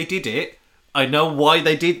know why they did it. I know why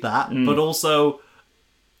they did that, but also...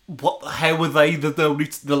 How were they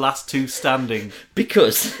the last two standing?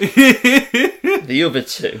 Because the other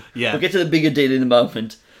two, we'll get to the bigger deal in a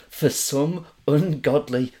moment, for some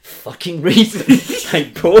ungodly fucking reason, they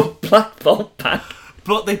brought Black Bolt back.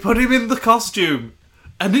 But they put him in the costume,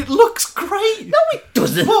 and it looks great. No, it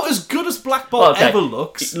doesn't. Not as good as Black Bolt ever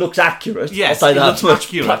looks. It looks accurate. Yes, I'll say that looks much.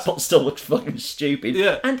 accurate. Black Bolt still looks fucking stupid.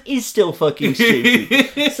 Yeah. And is still fucking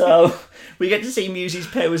stupid. So... we get to see him use his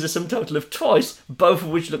powers a sum total of twice, both of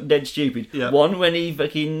which look dead stupid. Yeah. One when he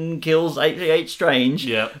fucking kills 838 Strange.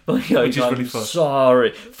 Yeah. Which is really fun.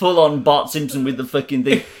 Sorry. Full on Bart Simpson with the fucking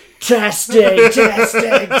thing. testing.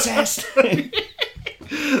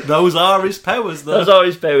 Those are his powers, though. Those are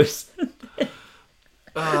his powers.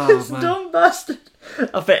 Oh, This man. dumb bastard.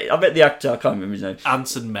 I bet the actor, I can't remember his name.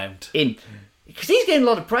 Anson Mount. Because he's getting a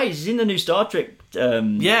lot of praise. He's in the new Star Trek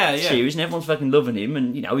series, and everyone's fucking loving him.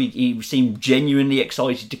 And you know, he seemed genuinely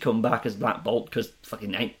excited to come back as Black Bolt, because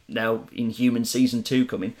fucking ain't now Inhuman season 2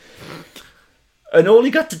 coming. And all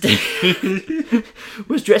he got to do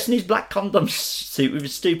was dress in his black condom suit with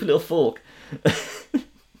his stupid little fork,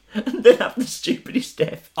 and then have the stupidest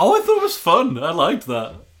death. Oh, I thought it was fun. I liked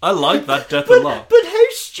that. I like that death a lot. But how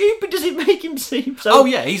stupid does it make him seem? So, oh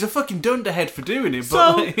yeah, he's a fucking dunderhead for doing it.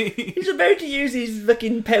 But So he's about to use his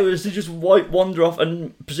fucking powers to just wipe Wanda off,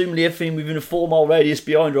 and presumably everything within a 4-mile radius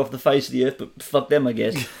behind her off the face of the earth. But fuck them, I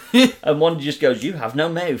guess. And Wanda just goes, "You have no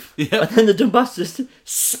mouth." Yep. And then the dumb bastard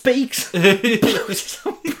speaks.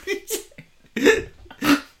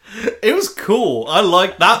 It was cool. I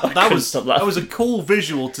liked that. That was stop laughing. that was a cool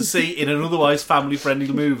visual to see in an otherwise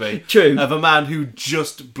family-friendly movie. True. Of a man who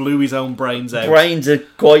just blew his own brains out. Brains are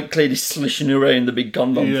quite clearly slishing around the big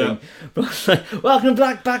condom Yeah. thing. But I was like, welcome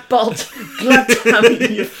to Black Bolt. Glad to have you,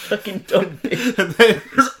 you fucking dumb bitch. And then,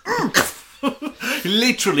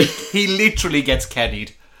 he literally gets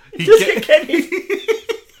Kennied. He Just get Kenny.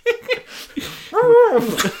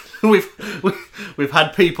 We've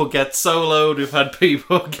had people get Soloed, we've had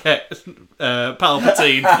people get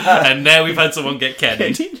Palpatine, and now we've had someone get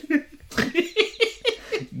Kenny.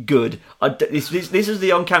 Good. This is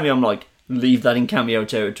the on cameo. I'm like, leave that in cameo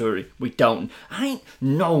territory. We don't.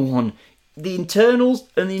 No one. The Internals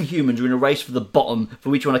and the Inhumans are in a race for the bottom,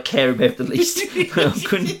 for which one I care about the least.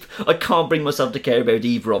 I can't bring myself to care about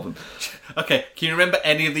either of them. Okay, can you remember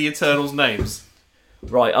any of the Eternals' names?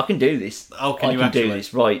 right, I can do this. Oh, can I you can actually? do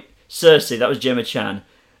this. Right, Cersei, that was Gemma Chan.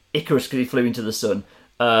 Icarus because he flew into the sun.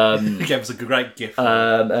 It gave us a great gift. You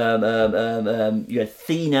had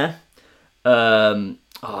Athena.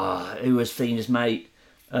 Who was Athena's mate?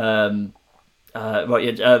 Right,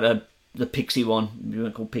 you had the Pixie one. You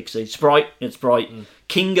weren't called Pixie. Sprite. It's Sprite.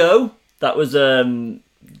 Kingo. That was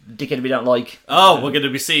dickhead we don't like. Oh, we're going to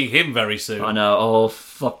be seeing him very soon. I know. Oh,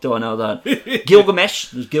 fuck, do I know that? Gilgamesh.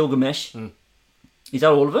 There's Gilgamesh. Is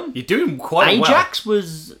that all of them? You're doing quite Ajax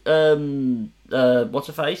was what's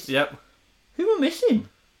her face? Yep. Who am I missing?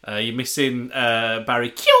 You're missing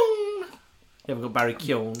Barry Keoghan. You haven't got Barry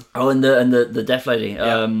Keoghan. Oh, and the deaf lady.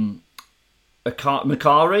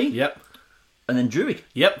 Makari. Yep. And then Druid.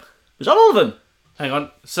 Yep. Was that all of them? Hang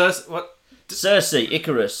on. What? Cersei,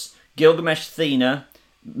 Icarus, Gilgamesh, Athena,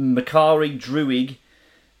 Makari, Druid,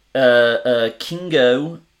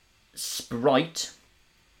 Kingo, Sprite.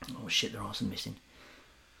 Oh shit, there are some missing.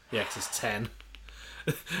 Yeah, 'cause it's 10.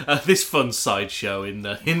 This fun sideshow in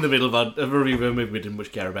the middle of a review of a movie we didn't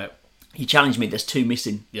much care about. He challenged me, there's 2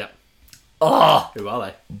 missing. Yeah. Oh! Who are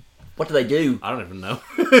they? What do they do? I don't even know.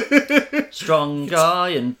 Strong guy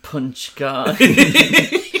and punch guy.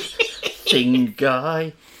 Thing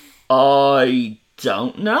guy. I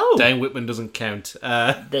don't know. Dane Whitman doesn't count.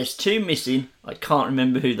 There's 2 missing. I can't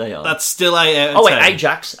remember who they are. That's still 8 out of 10. Wait,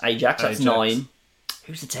 Ajax, that's Ajax. 9.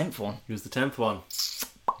 Who's the 10th one? Who's the 10th one?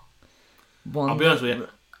 One. I'll be honest with you.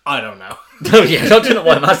 I don't know. Oh yeah, I don't know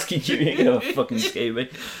why I'm asking you. You're gonna fucking scare me.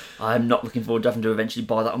 I'm not looking forward to having to eventually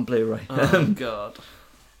buy that on Blu-ray. Oh God.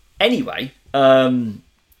 Anyway, yeah,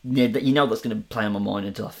 you know that's going to play on my mind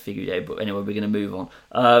until I figure it out. But anyway, we're going to move on.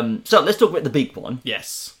 So let's talk about the big one.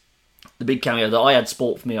 Yes. The big cameo that I had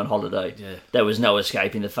sport for me on holiday. Yeah. There was no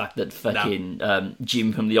escaping the fact that fucking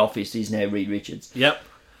Jim from The Office is now Reed Richards. Yep.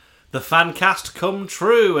 The fan cast come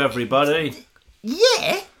true, everybody.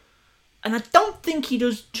 Yeah. And I don't think he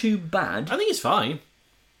does too bad. I think he's fine.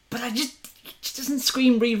 But it just doesn't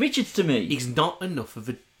scream Reed Richards to me. He's not enough of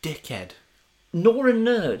a dickhead. Nor a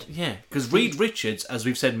nerd. Yeah, because Reed Richards, as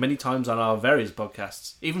we've said many times on our various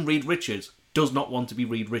podcasts, even Reed Richards does not want to be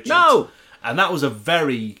Reed Richards. No! And that was a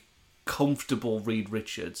very comfortable Reed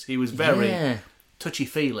Richards. He was very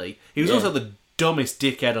touchy-feely. He was also the dumbest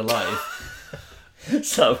dickhead alive.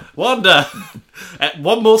 So, Wanda,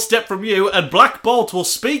 one more step from you and Black Bolt will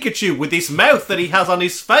speak at you with this mouth that he has on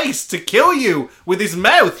his face to kill you with his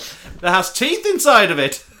mouth that has teeth inside of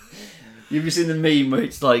it. you've seen the meme where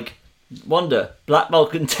it's like, Wanda, Black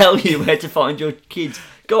Bolt can tell you where to find your kids.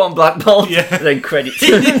 Go on, Black Bolt. Yeah. And then credits.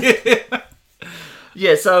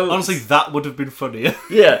 Yeah, so... Honestly, that would have been funnier.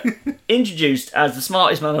 Yeah. Introduced as the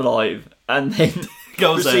smartest man alive and then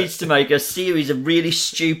Goes proceeds to make a series of really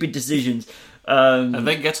stupid decisions. And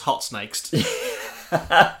then gets hot snaked.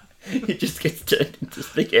 He just gets turned into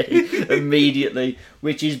spaghetti immediately,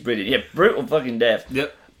 which is brilliant. Yeah, brutal fucking death.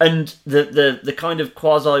 Yep. And the kind of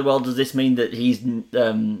quasi, well, does this mean that he's...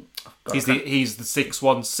 He's the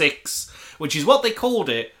 616, which is what they called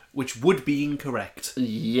it, which would be incorrect.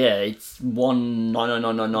 Yeah, it's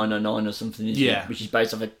 1999999 or something, isn't it? Which is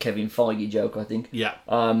based off a Kevin Feige joke, I think. Yeah.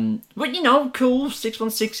 But, you know, cool,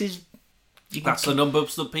 616 is... That's the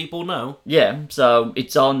numbers that people know. Yeah, so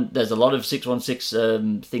it's on... There's a lot of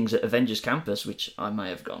 616 things at Avengers Campus, which I may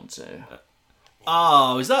have gone to.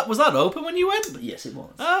 Oh, was that open when you went? Yes, it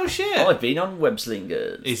was. Oh, shit. I've been on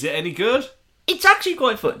Webslingers. Is it any good? It's actually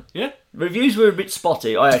quite fun. Yeah. Reviews were a bit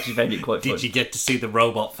spotty. I actually found it quite fun. Did you get to see the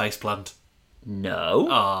robot faceplant? No.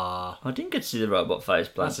 Ah, I didn't get to see the robot face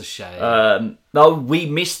plant. that's a shame. No, we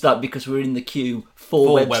missed that because we were in the queue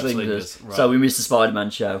for Webslingers. Webslingers, right. So we missed the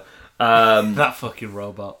Spider-Man show. That fucking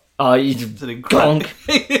robot. It's an incredible,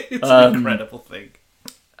 it's an incredible thing.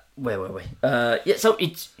 Where were we? Yeah, so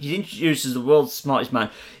he's introduced as the world's smartest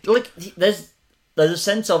man. Like, there's a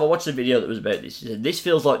sense of, I watched a video that was about this. He said, this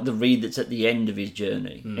feels like the Reed that's at the end of his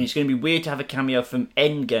journey. And it's going to be weird to have a cameo from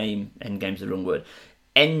Endgame's the wrong word,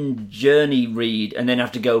 End Journey Reed, and then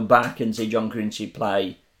have to go back and see John Krasinski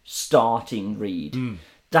play starting Reed.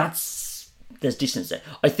 There's distance there.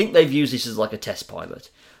 I think they've used this as like a test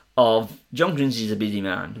pilot of John Krasinski's a busy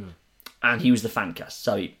man, and he was the fan cast.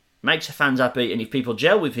 So he makes the fans happy, and if people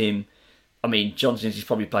gel with him, I mean, John Krasinski's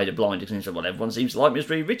probably played it blind because he said, well, everyone seems to like me as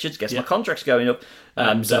Reed Richards. Guess my contract's going up.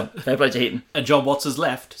 So fair play to him. And John Watts has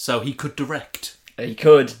left, so he could direct. He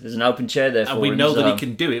could. There's an open chair there for him. And we know that he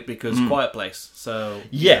can do it because Quiet Place. So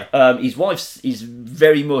his wife's is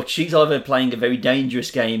very much... She's either playing a very dangerous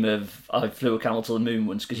game of I flew a camel to the moon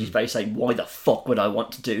once because she's basically saying, why the fuck would I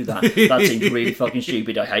want to do that? That seems really fucking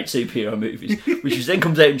stupid. I hate superhero movies. Which then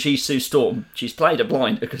comes out and she's Sue Storm. She's played her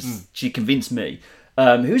blind because she convinced me.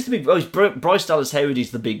 Who's the big? Oh, Bryce Dallas Howard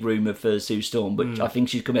is the big rumour for Sue Storm, but I think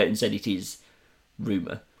she's come out and said it is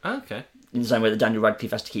rumour. Okay. In the same way that Daniel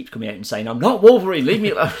Radcliffe has to keep coming out and saying, "I'm not Wolverine, leave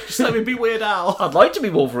me alone." Just let me be Weird Al. I'd like to be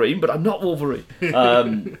Wolverine, but I'm not Wolverine.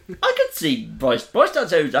 I could see Bryce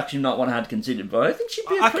Dallas Howard is actually not one I had considered, but I think she'd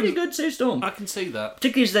be a pretty good Sue Storm. I can see that.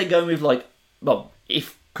 Particularly as they're going with, like, well,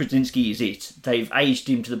 if Krasinski is it, they've aged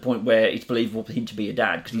him to the point where it's believable for him to be a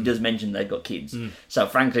dad, because he does mention they've got kids. So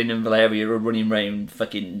Franklin and Valeria are running around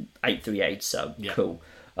fucking 838, so cool.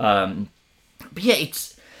 But yeah,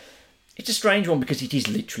 it's a strange one, because it is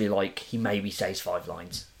literally like he maybe says 5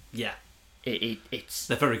 lines. Yeah. It's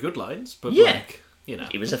They're very good lines, but like, you know.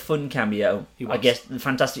 It was a fun cameo. I guess the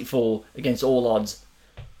Fantastic Four, against all odds,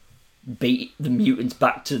 beat the mutants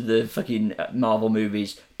back to the fucking Marvel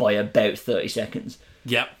movies by about 30 seconds.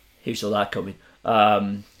 Yep. Who saw that coming?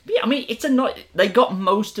 Yeah, I mean, it's they got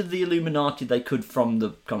most of the Illuminati they could from the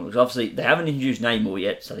comics. Obviously, they haven't introduced Namor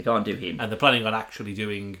yet, so they can't do him. And they're planning on actually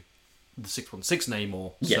doing the 616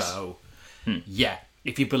 Namor. Yes. So, yeah,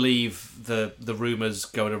 if you believe the rumours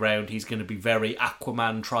going around, he's going to be very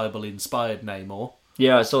Aquaman tribal-inspired Namor.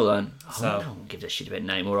 Yeah, I saw that. So, I don't give a shit about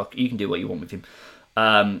Namor. You can do what you want with him.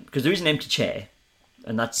 Because there is an empty chair,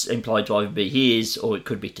 and that's implied to either be his, or it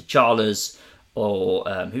could be T'Challa's, or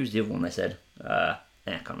who's the other one they said? I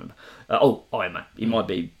can't remember. Iron Man. It might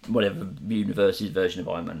be whatever universe's version of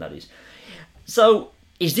Iron Man that is. So,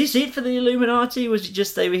 is this it for the Illuminati? Was it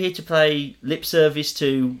just they were here to pay lip service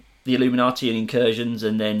to the Illuminati and incursions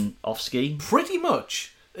and then off-ski? Pretty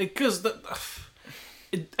much. Because,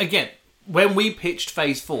 again, when we pitched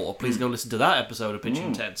Phase 4, please go listen to that episode of Pitch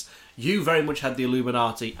Intense, you very much had the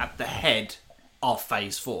Illuminati at the head of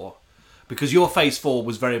Phase 4. Because your Phase 4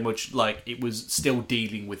 was very much like, it was still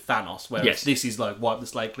dealing with Thanos, whereas this is like, wiped the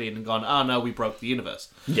slate clean and gone, oh no, we broke the universe.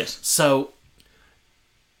 Yes. So,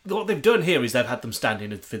 what they've done here is they've had them stand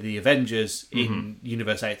in for the Avengers in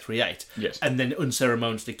Universe 838. Yes. And then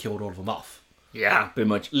unceremoniously killed all of them off. Yeah, pretty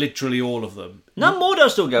much. Literally all of them. No,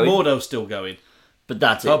 Mordo's still going. Mordo's still going. But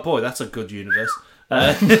that's it. Oh boy, that's a good universe.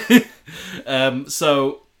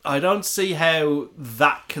 So I don't see how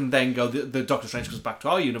that can then go. The Doctor Strange comes back to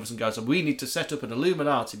our universe and goes, we need to set up an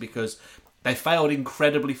Illuminati because they failed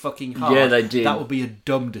incredibly fucking hard. Yeah, they did. That would be a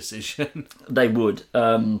dumb decision. They would.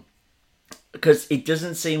 Because it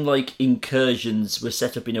doesn't seem like incursions were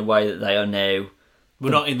set up in a way that they are now. We're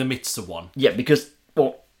not in the midst of one. Yeah, because,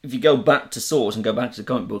 well, if you go back to Source and go back to the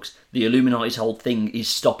comic books, the Illuminati's whole thing is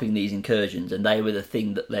stopping these incursions, and they were the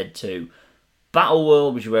thing that led to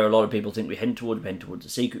Battleworld, which is where a lot of people think we're heading towards the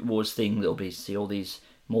Secret Wars thing. There'll be see all these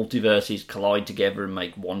multiverses collide together and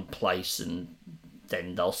make one place, and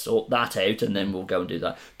then they'll sort that out, and then we'll go and do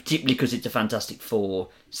that. Particularly because it's a Fantastic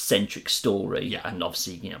Four-centric story, and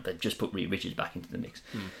obviously, you know, they've just put Reed Richards back into the mix.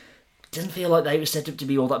 It doesn't feel like they were set up to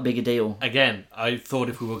be all that big a deal. Again, I thought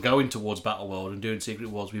if we were going towards Battleworld and doing Secret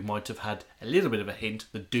Wars, we might have had a little bit of a hint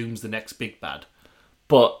that Doom's the next big bad.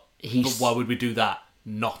 But why would we do that?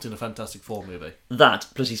 Not in a Fantastic Four movie. That,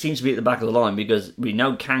 plus he seems to be at the back of the line, because we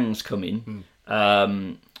know Kang's coming.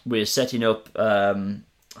 We're setting up... there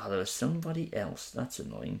was somebody else. That's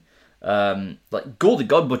annoying. Like, Gore the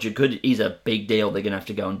God Butcher is a big deal they're going to have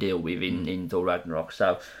to go and deal with in Thor Ragnarok.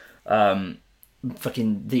 So,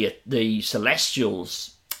 fucking the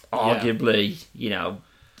Celestials, arguably, you know,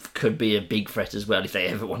 could be a big threat as well if they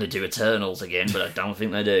ever want to do Eternals again, but I don't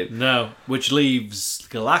think they do. No, which leaves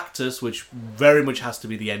Galactus, which very much has to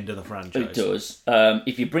be the end of the franchise. It does.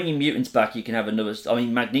 If you're bringing mutants back, you can have another... I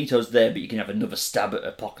mean, Magneto's there, but you can have another stab at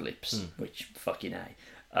Apocalypse, which, fucking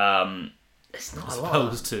A. It's not As a lot.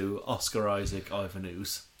 opposed to Oscar Isaac Ivan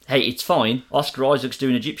Ooze. Hey, it's fine. Oscar Isaac's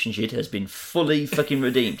doing Egyptian shit has been fully fucking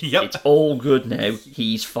redeemed. Yep. It's all good now.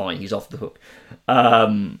 He's fine. He's off the hook.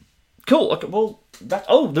 Cool. Okay, well,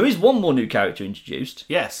 there is one more new character introduced.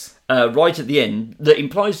 Yes. Right at the end, that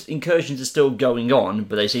implies incursions are still going on,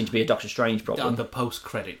 but they seem to be a Doctor Strange problem. And the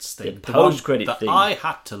post-credits thing. The post-credit thing. I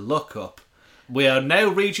had to look up. We are now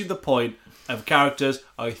reaching the point of characters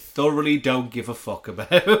I thoroughly don't give a fuck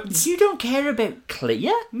about. You don't care about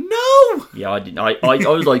Clea? No! Yeah, I didn't. I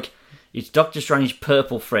was like, it's Doctor Strange's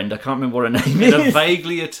purple friend. I can't remember what her name In a is.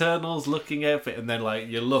 vaguely Eternals-looking outfit, and then like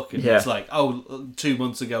you look, and it's like, 2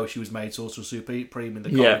 months ago she was made Sorcerer Supreme in the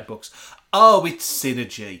comic books. Oh, it's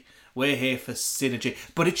Synergy. We're here for Synergy.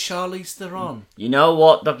 But it's Charlize Theron. You know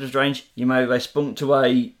what, Doctor Strange? You may have spunked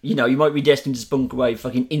away, you might be destined to spunk away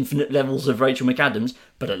fucking infinite levels of Rachel McAdams,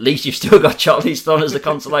 but at least you've still got Charlize Theron as a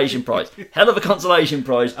consolation prize. Hell of a consolation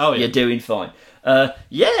prize. Oh, yeah. You're doing fine.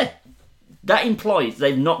 That implies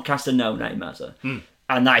they've not cast a no-name as her.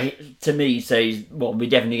 And that, to me, says, well, we're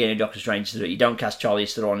definitely getting a Doctor Strange 3. You don't cast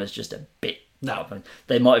Charlize Theron as just a bit No.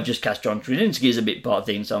 They might have just cast John Krasinski as a bit part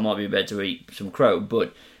thing, so I might be better to eat some crow,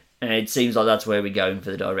 but it seems like that's where we're going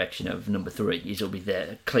for the direction of number 3. It'll be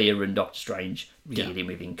there, Clear and Doctor Strange dealing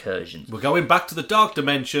with incursions. We're going back to the dark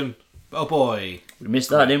dimension. Oh boy. We missed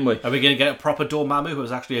that, didn't we? Are we going to get a proper Dormammu who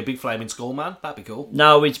was actually a big flaming skull man? That'd be cool.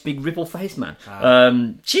 No, it's Big Ripple Face Man.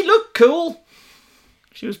 She looked cool.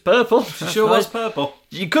 She was purple. She sure was purple.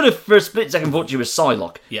 You could have, for a split second, thought she was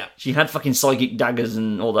Psylocke. Yeah. She had fucking psychic daggers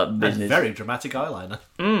and all that business. And very dramatic eyeliner.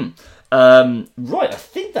 Right, I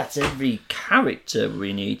think that's every character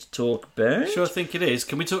we need to talk about. Sure, I think it is.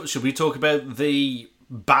 Should we talk about the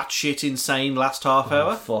batshit insane last half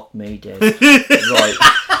hour? Fuck me, Dave. Right.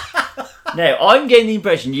 Now, I'm getting the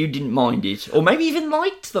impression you didn't mind it, or maybe even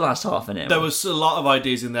liked the last half an hour. There was a lot of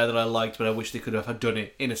ideas in there that I liked, but I wish they could have done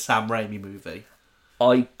it in a Sam Raimi movie.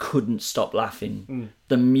 I couldn't stop laughing.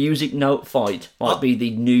 The music note fight might be the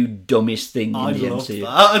new dumbest thing in the loved MCU. that.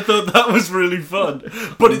 I thought that was really fun.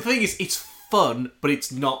 But the thing is, it's fun, but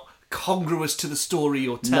it's not congruous to the story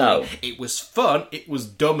you're telling. No. It was fun. It was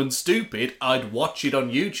dumb and stupid. I'd watch it on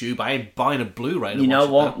YouTube. I ain't buying a Blu-ray. You know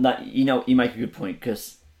what? You make a good point,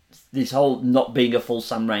 because this whole not being a full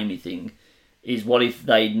Sam Raimi thing is, what if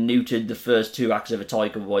they neutered the first 2 acts of a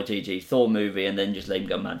Taika Waititi Thor movie and then just let him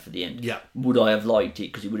go mad for the end? Yeah. Would I have liked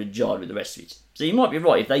it, because it would have jarred with the rest of it? So you might be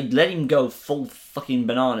right. If they let him go full fucking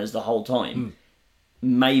bananas the whole time,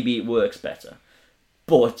 maybe it works better.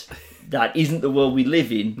 But that isn't the world we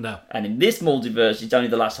live in. No. And in this multiverse, it's only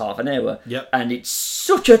the last half an hour. Yep. And it's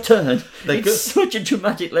such a turn. Such a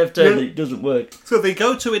dramatic left turn that it doesn't work. So they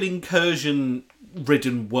go to an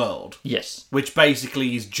incursion-ridden world. Yes. Which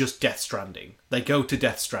basically is just Death Stranding. They go to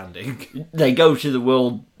Death Stranding. They go to the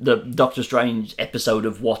world, the Doctor Strange episode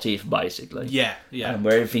of What If, basically. Yeah.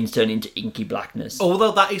 Where everything's turned into inky blackness.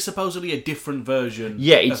 Although that is supposedly a different version.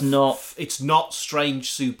 Yeah, it's not. It's not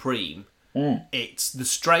Strange Supreme. It's the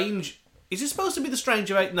Strange. Is it supposed to be the Strange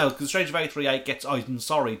of 8? No, because the Strange of 838 gets I'm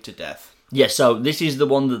sorry to death. Yeah, so this is the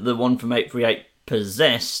one that the one from 838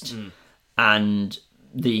 possessed, and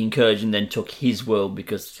the incursion then took his world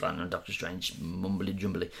because, I don't know, Doctor Strange, mumbly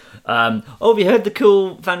jumbly. Have you heard the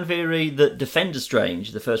cool fan theory that Defender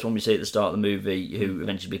Strange, the first one we see at the start of the movie, who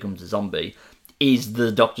eventually becomes a zombie, is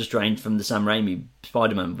the Doctor Strange from the Sam Raimi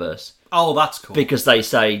Spider-Man verse? Oh, that's cool. Because they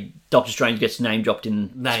say Doctor Strange gets name dropped in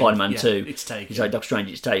Spider-Man 2. It's taken. He's like, Doctor Strange,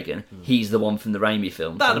 it's taken. He's the one from the Raimi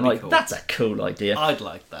film. That'd be cool. That's a cool idea. I'd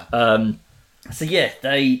like that. So yeah,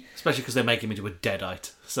 they... Especially because they make him into a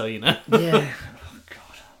deadite, so you know. Yeah.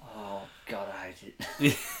 Oh god, I hate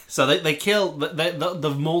it. So they kill the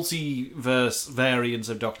multiverse variants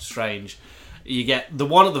of Doctor Strange. You get the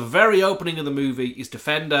one at the very opening of the movie is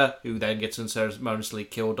Defender, who then gets unceremoniously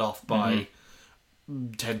killed off by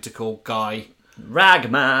tentacle guy.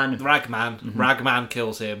 Ragman. Ragman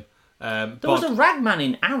kills him. There was a Ragman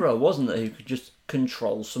in Arrow, wasn't there, who could just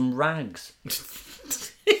control some rags?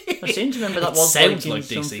 I seem to remember that was sounds like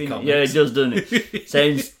DC something. Comics. Yeah, it does, doesn't it?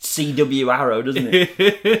 Sounds CW Arrow, doesn't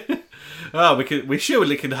it? Oh, we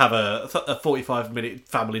surely can have a 45-minute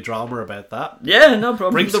family drama about that. Yeah, no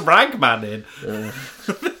problem. Bring the Ragman in.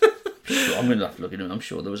 Sure, I'm going to have to look at him. I'm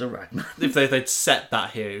sure there was a Ragman. If they'd set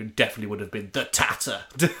that here, it definitely would have been the Tatter.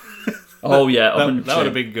 Oh yeah, that would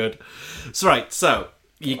have been good. So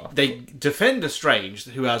they Defender Strange,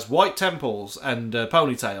 who has white temples and a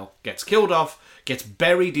ponytail, gets killed off, gets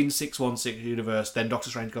buried in 616 universe. Then Doctor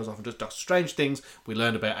Strange goes off and does Doctor Strange things. We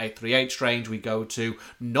learn about 838 Strange. We go to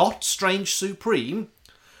not Strange Supreme,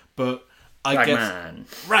 but I guess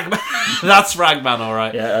Ragman. That's Ragman, all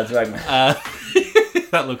right. Yeah, that's Ragman.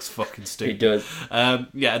 That looks fucking stupid. It does.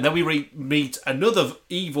 Yeah, and then we meet another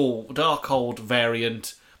evil Darkhold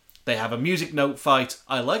variant. They have a music note fight.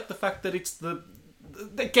 I like the fact that it's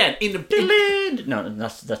again in the no,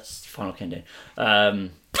 that's Final Countdown.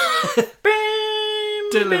 And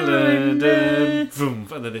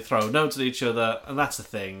then they throw notes at each other, and that's the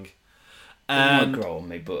thing. It might grow on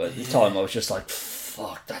me, but at the time I was just like,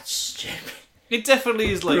 "Fuck, that's stupid." It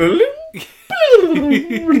definitely is like.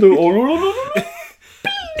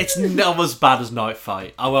 It's not as bad as Knife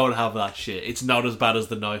Fight. I won't have that shit. It's not as bad as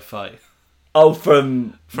the Knife Fight. Oh,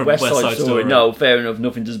 from West Side Story. No, fair enough.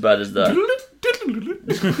 Nothing's as bad as that.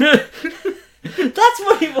 That's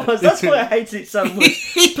what it was. That's why I hated it so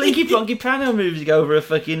much. Plinky Plonky Piano music over a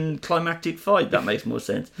fucking climactic fight. That makes more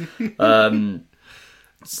sense. Where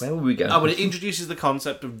will we go? But it introduces the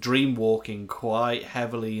concept of dream walking quite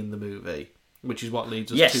heavily in the movie, which is what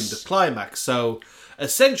leads us to the climax. So,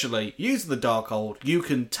 essentially, using the Darkhold, you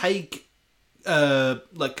can take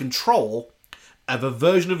control of a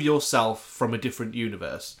version of yourself from a different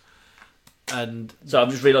universe. And so I've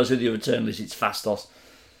just realised who the other Eternal is. It's Phastos.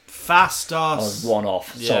 Fastos. One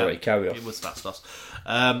off. Yeah, Sorry, carry on. It was Fastos.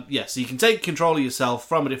 So you can take control of yourself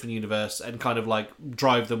from a different universe and kind of like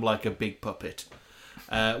drive them like a big puppet.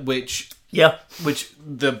 Which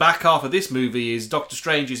the back half of this movie is Doctor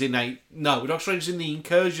Strange is in the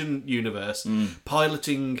Incursion universe,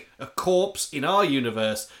 piloting a corpse in our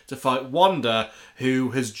universe to fight Wanda,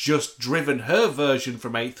 who has just driven her version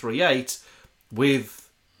from 838 with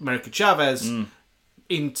America Chavez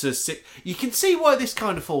into six. You can see why this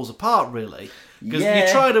kind of falls apart, really, because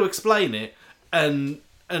you try to explain it, and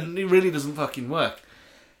it really doesn't fucking work.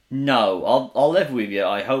 No, I'll level with you.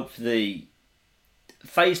 I hope the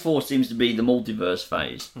Phase 4 seems to be the multiverse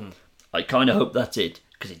phase. I kind of hope that's it,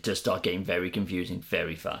 because it does start getting very confusing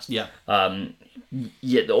very fast. Yeah.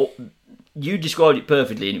 You described it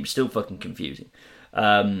perfectly, and it was still fucking confusing.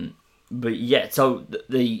 But yeah, so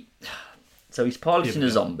he's piloting a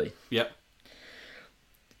zombie. Yep.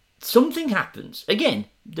 Something happens. Again,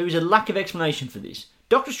 there is a lack of explanation for this.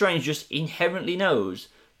 Doctor Strange just inherently knows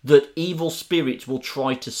that evil spirits will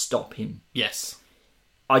try to stop him. Yes.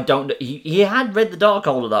 I don't know. He had read the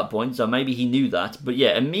Darkhold at that point, so maybe he knew that. But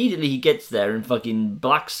yeah, immediately he gets there and fucking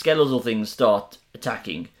black skeletal things start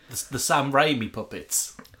attacking. The Sam Raimi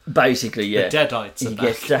puppets. Basically, yeah. The Deadites. He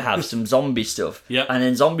gets to have some zombie stuff. Yep. And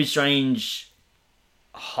then Zombie Strange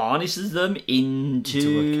harnesses them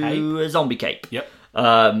into a zombie cape. Yep.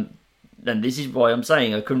 And this is why I'm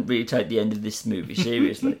saying I couldn't really take the end of this movie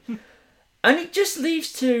seriously. And it just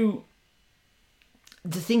leaves to...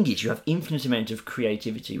 The thing is, you have infinite amount of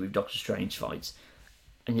creativity with Doctor Strange fights,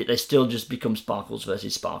 and yet they still just become Sparkles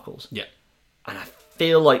versus Sparkles. Yeah. And I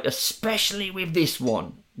feel like, especially with this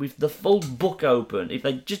one, with the full book open, if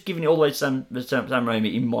they'd just given it all the way to Sam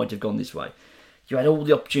Raimi, it might have gone this way. You had all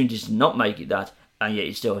the opportunities to not make it that, and yet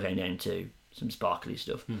it still came down to some sparkly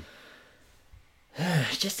stuff.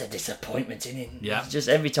 It's just a disappointment in it. Yeah. It's just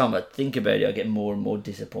every time I think about it, I get more and more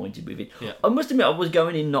disappointed with it. Yeah. I must admit, I was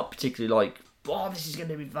going in not particularly like, oh, this is going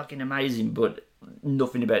to be fucking amazing, but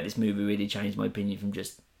nothing about this movie really changed my opinion from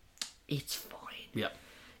just, it's fine. Yeah.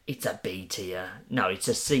 It's a B tier. No, it's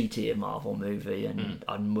a C tier Marvel movie, and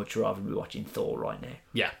I'd much rather be watching Thor right now.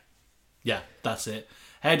 Yeah. Yeah, that's it.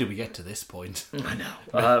 How did we get to this point? I know.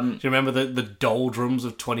 Do you remember the doldrums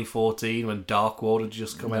of 2014 when Dark World had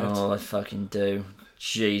just come out? Oh, I fucking do.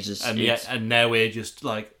 Jesus. And now we're just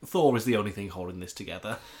like, Thor is the only thing holding this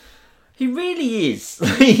together. He really is.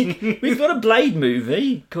 We've got a Blade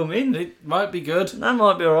movie coming. It might be good. That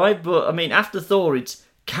might be alright, but I mean, after Thor, it's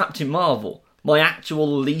Captain Marvel, my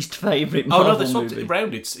actual least favourite Marvel they swapped movie. it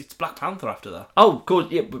around. It's Black Panther after that. Oh, of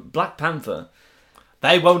course, yeah, but Black Panther.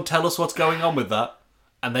 They won't tell us what's going on with that.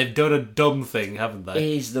 And they've done a dumb thing, haven't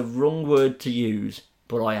they? Is the wrong word to use,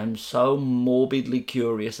 but I am so morbidly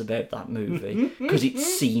curious about that movie because it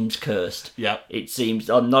seems cursed. Yeah. It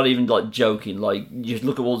seems, I'm not even like joking, like you just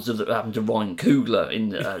look at all the stuff that happened to Ryan Coogler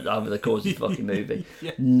in over the course of the fucking movie.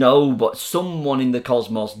 Yeah. No, but someone in the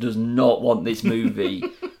cosmos does not want this movie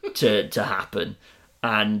to happen.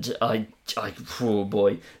 And I oh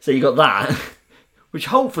boy. So you got that, which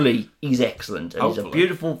hopefully is excellent. And it's a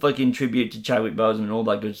beautiful fucking tribute to Chadwick Boseman and all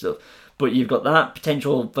that good stuff. But you've got that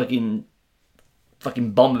potential fucking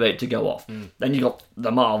bomb about to go off. Then you've got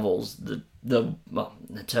the Marvels, the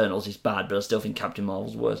Eternals is bad, but I still think Captain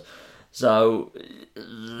Marvel's worse. So...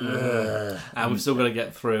 and we've still got to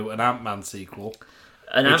get through an Ant-Man sequel.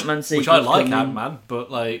 Which I like Ant-Man, but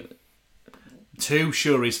like 2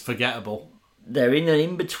 sure is forgettable. They're in an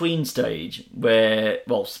in-between stage where,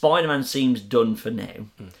 well, Spider-Man seems done for now.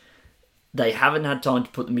 They haven't had time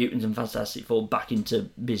to put the Mutants and Fantastic Four back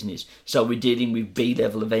into business. So we're dealing with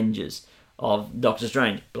B-level Avengers of Doctor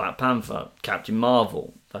Strange, Black Panther, Captain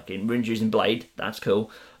Marvel, fucking we're introducing Blade, that's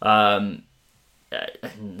cool. And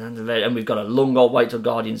we've got a long old wait till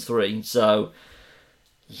Guardians 3. So,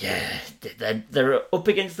 yeah, they're up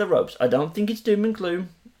against the ropes. I don't think it's doom and gloom.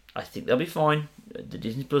 I think they'll be fine. The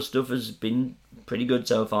Disney Plus stuff has been pretty good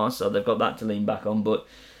so far, so they've got that to lean back on. But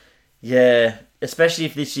yeah, especially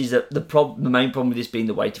if this is the main problem with this being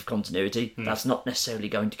the weight of continuity, that's not necessarily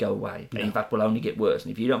going to go away. No. And in fact, will only get worse.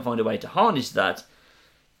 And if you don't find a way to harness that,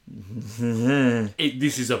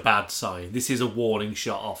 this is a bad sign. This is a warning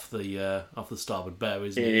shot off the starboard bow,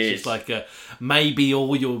 isn't it? It's just like maybe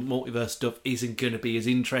all your multiverse stuff isn't going to be as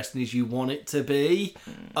interesting as you want it to be.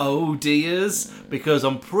 Oh dears, because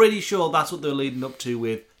I'm pretty sure that's what they're leading up to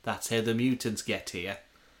with that's how the mutants get here.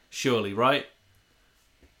 Surely, right?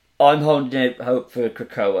 I'm holding out hope for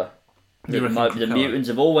Krakoa. The Krakoa? mutants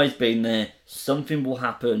have always been there. Something will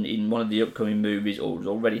happen in one of the upcoming movies, or has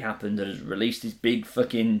already happened, that has released this big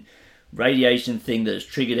fucking radiation thing that has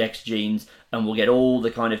triggered X genes, and we'll get all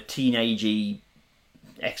the kind of teenagey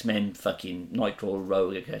X-Men, fucking Nightcrawler,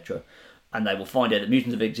 Rogue, etc. And they will find out that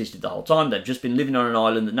mutants have existed the whole time. They've just been living on an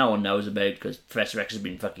island that no one knows about because Professor X has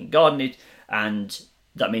been fucking guarding it. And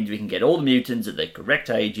that means we can get all the mutants at their correct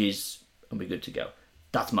ages and we're good to go.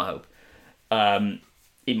 That's my hope.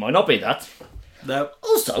 It might not be that. No.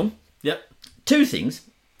 Also, Yep. two things.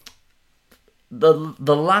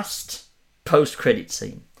 The last post-credit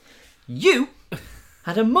scene. You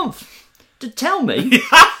had a month to tell me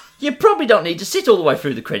you probably don't need to sit all the way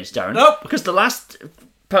through the credits, Darren. Nope. Because the last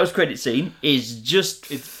post-credit scene is just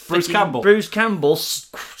It's Bruce Campbell. Bruce Campbell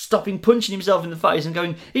stopping punching himself in the face and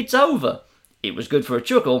going, "It's over." It was good for a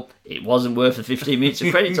chuckle. It wasn't worth the 15 minutes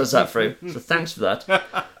of credits I sat through. So thanks for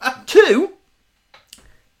that. Two,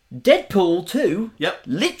 Deadpool 2 Yep.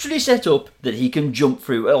 literally set up that he can jump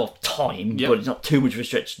through time, Yep. but it's not too much of a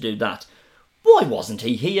stretch to do that. Why wasn't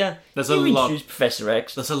he here? There's you a lot- introduced Professor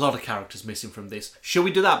X. There's a lot of characters missing from this. Shall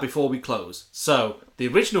we do that before we close? So, the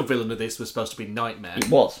original villain of this was supposed to be Nightmare. It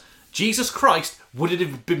was. Jesus Christ, would it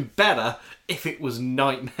have been better if it was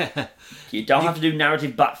Nightmare? You don't have to do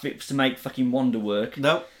narrative backflips to make fucking Wonder work.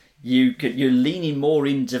 No. You're leaning more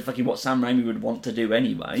into fucking what Sam Raimi would want to do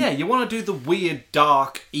anyway. Yeah, you want to do the weird,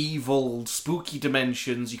 dark, evil, spooky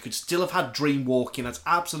dimensions. You could still have had dream walking. That's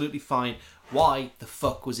absolutely fine. Why the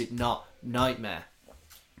fuck was it not Nightmare?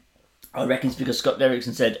 I reckon it's because Scott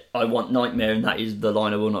Derrickson said, "I want Nightmare, and that is the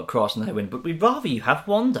line I will not cross." And they went, "But we'd rather you have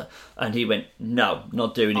Wanda." And he went, "No,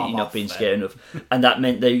 not doing it. I'm You're not off being then." scared enough." And that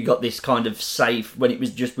meant that you got this kind of safe, when it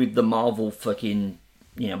was just with the Marvel fucking,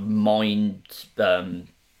 mind,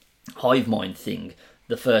 hive mind thing,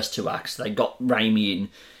 the first two acts, they got Raimi in.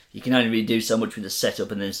 You can only really do so much with the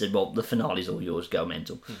setup, and then said, "Well, the finale's all yours, go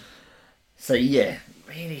mental." So yeah,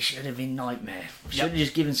 really should have been Nightmare. Should have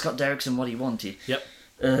just given Scott Derrickson what he wanted. Yep.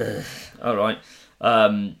 All right.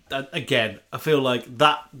 Again, I feel like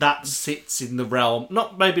that sits in the realm,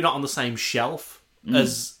 maybe not on the same shelf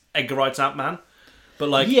as Edgar Wright's Ant-Man,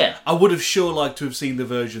 but Yeah. I would have sure liked to have seen the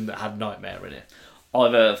version that had Nightmare in it.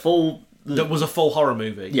 Either full That was a full horror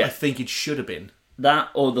movie. Yeah. I think it should have been. that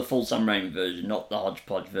or the full Sam Raimi version, not the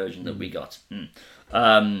hodgepodge version that we got.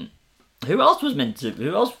 Who else was meant to?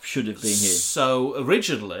 Who else should have been here? So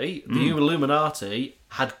originally, the Illuminati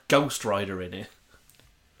had Ghost Rider in it.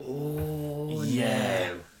 Oh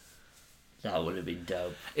Yeah. that would have been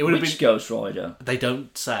dope. It would have Which been- Ghost Rider? They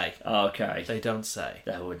don't say. Okay, They don't say.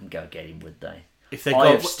 they wouldn't go get him, would they? If they I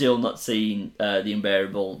have got still not seen the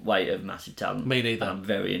unbearable weight of massive talent. Me neither. And I'm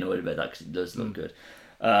very annoyed about that because it does look good.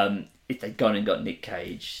 If they'd gone and got Nick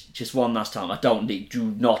Cage just one last time,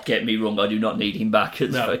 do not get me wrong, I do not need him back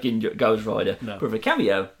as No. fucking Ghost Rider. No. But for a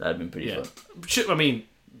cameo, that'd been pretty yeah. fun. I mean,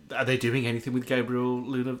 are they doing anything with Gabriel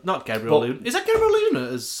Luna? Not Gabriel Luna. Is that Gabriel Luna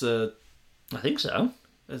as I think so.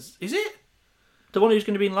 is it? The one who's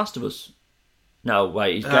going to be in Last of Us. No,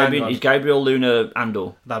 wait, Hang on. he's Gabriel Luna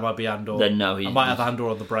Andor. That might be Andor. Then no, I might have Andor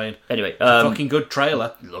on the brain. Anyway, Fucking good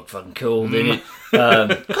trailer. look fucking cool, didn't it? God,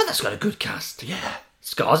 that's got a good cast. Yeah.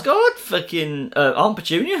 Skarsgård, fucking Aunt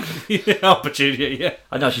Petunia. Opportunity, yeah.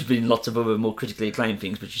 I know she's been in lots of other more critically acclaimed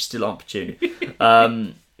things, but she's still Aunt Petunia.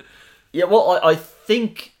 Yeah, well, I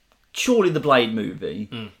think surely the Blade movie,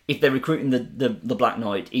 if they're recruiting the Black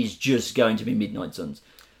Knight, is just going to be Midnight Suns.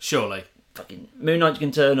 Surely. Fucking Moon Knight can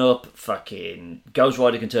turn up, fucking Ghost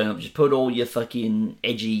Rider can turn up, just put all your fucking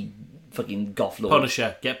edgy fucking goth lord.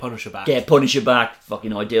 Punisher. Get Punisher back. Get Punisher back,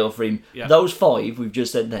 fucking ideal for him. Yeah. Those five we've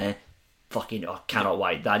just said there, fucking, I cannot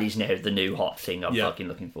wait. That is now the new hot thing I'm Yeah. fucking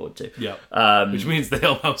looking forward to. Yeah. Which means they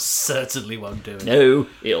almost certainly won't do it. No,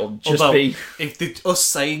 it'll just Although, be... if us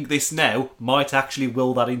saying this now might actually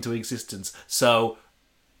will that into existence. So,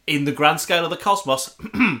 in the grand scale of the cosmos,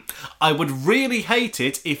 I would really hate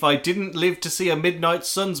it if I didn't live to see a Midnight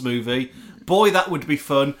Suns movie. Boy, that would be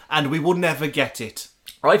fun, and we will never get it.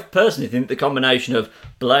 I personally think the combination of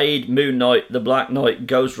Blade, Moon Knight, the Black Knight,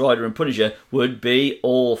 Ghost Rider and Punisher would be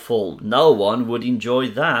awful. No one would enjoy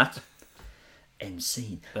that. End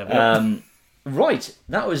scene. There we go. Right,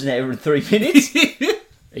 that was an hour and 3 minutes.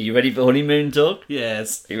 Are you ready for honeymoon talk?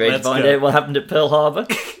 Yes. Are you ready let's to find go. out what happened at Pearl Harbor?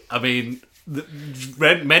 I mean,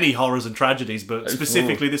 many horrors and tragedies, but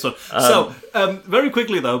specifically this one. So, very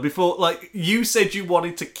quickly though, before, you said you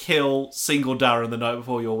wanted to kill Single Darren the night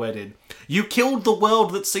before your wedding. You killed the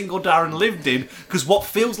world that Single Darren lived in, because what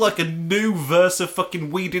feels like a new verse of fucking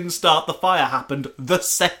We Didn't Start the Fire happened the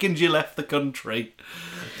second you left the country.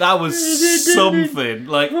 That was something.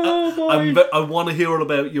 I want to hear all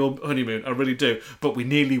about your honeymoon. I really do. But we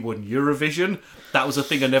nearly won Eurovision. That was a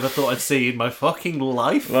thing I never thought I'd see in my fucking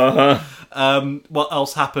life. What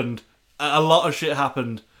else happened? A lot of shit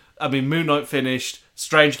happened. I mean, Moon Knight finished.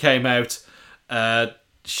 Strange came out.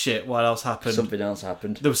 Shit, what else happened? Something else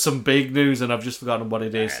happened. There was some big news and I've just forgotten what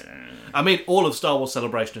it is. I mean, all of Star Wars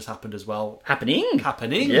Celebration has happened as well. Happening.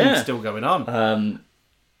 Yeah. Still going on.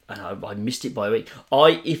 And I missed it by a week.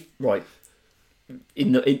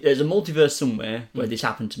 There's a multiverse somewhere where this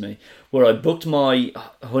happened to me, where I booked my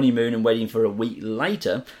honeymoon and wedding for a week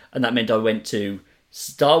later, and that meant I went to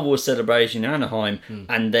Star Wars Celebration in Anaheim,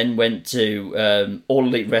 and then went to All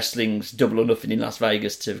Elite Wrestling's Double or Nothing in Las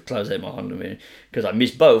Vegas to close out my honeymoon, because I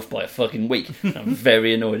missed both by a fucking week. I'm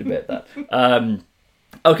very annoyed about that.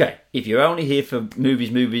 Okay, if you're only here for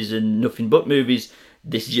movies and nothing but movies,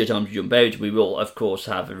 this is your time to jump out. We will, of course,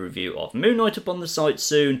 have a review of Moon Knight up on the site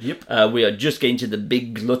soon. Yep. We are just getting to the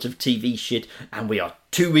big glut of TV shit, and we are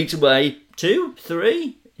 2 weeks away. 2?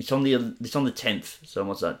 3? It's on the 10th, so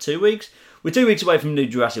what's that, 2 weeks? We're 2 weeks away from the new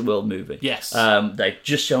Jurassic World movie. Yes. They've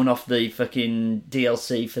just shown off the fucking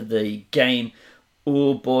DLC for the game.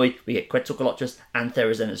 Oh boy, we get Quetzalcoatlus and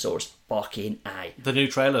Therizinosaurus. Fucking A. The new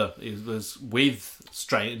trailer was with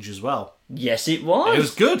Strange as well. Yes, it was. It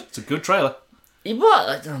was good. It's a good trailer. It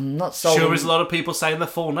was. I'm not sold. Sure is a lot of people saying their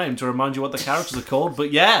full name to remind you what the characters are called,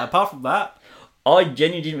 but yeah, apart from that. I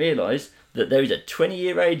genuinely didn't realise that there is a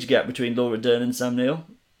 20-year age gap between Laura Dern and Sam Neill.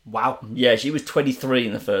 Wow. Yeah, she was 23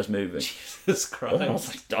 in the first movie. Jesus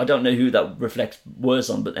Christ. I don't know who that reflects worse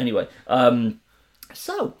on, but anyway. Never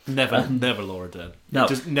Laura Dern. No. It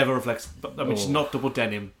just never reflects. I mean, she's not double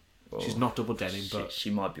denim. She's not double denim, but She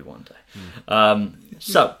might be one day.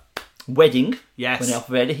 So, Wedding. Yes. Went off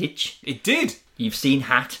without a hitch. it did. You've seen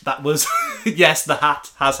Hat. That was yes. The hat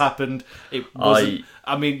has happened. It wasn't.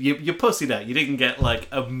 I mean, you pussied out. You didn't get like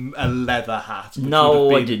a leather hat. which No,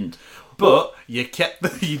 would have I been- didn't. But you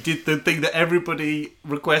did the thing that everybody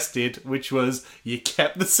requested, which was you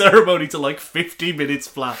kept the ceremony to like 50 minutes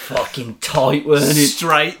flat. Fucking tight, weren't it?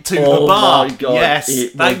 Straight to Oh the bar. my God. Yes,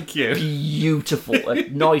 It thank was you. Beautiful. A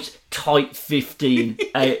nice, tight 15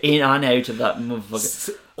 in and out of that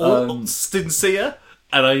motherfucker. All sincere,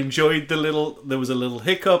 and I enjoyed there was a little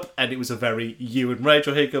hiccup, and it was a very you and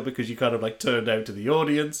Rachel hiccup because you kind of like turned out to the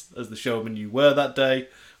audience as the showman you were that day,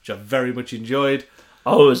 which I very much enjoyed.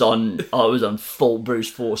 I was on full Bruce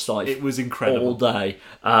Forsyth. It was incredible. All day.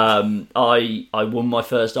 I won my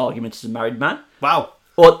first argument as a married man. Wow.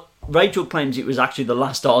 Well, Rachel claims it was actually the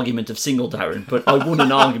last argument of single Darren, but I won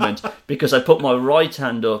an argument because I put my right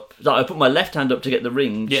hand up. I put my left hand up to get the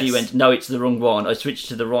ring. Yes. She went, no, it's the wrong one. I switched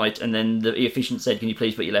to the right, and then the officiant said, can you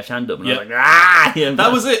please put your left hand up? And I was like, ah! Yeah,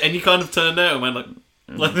 That was it, and you kind of turned out and went like...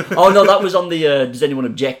 Oh, no, that was on the Does Anyone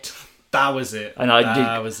Object? That was it. And I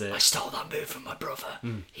that did. was it. I stole that move from my brother.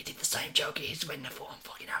 He did the same joke at his wedding. I thought, I'm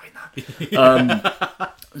fucking having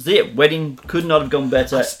that. So yeah, wedding could not have gone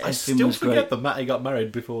better. I Everything still was forget great. that Matty got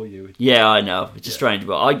married before you. Yeah, I know. It's a strange,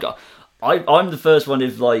 but I'm the first one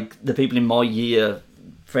of like the people in my year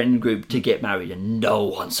friend group to get married, and no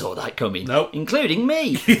one saw that coming. Nope. Including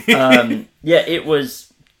me. Yeah, it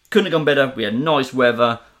was couldn't have gone better. We had nice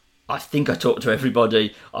weather. I think I talked to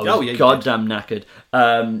everybody. I was goddamn knackered.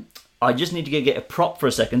 I just need to get a prop for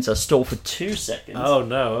a second, so I stall for 2 seconds. Oh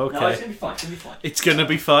no, okay. No, it's going to be fine. It's going to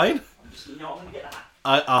be fine. It's going to be fine? I'm going to get the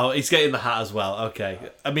hat. He's getting the hat as well, okay.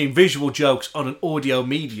 I mean, visual jokes on an audio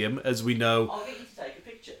medium, as we know. I'll get you to take a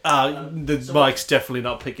picture. The mic's definitely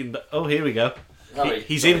not picking... Oh, here we go. Sorry.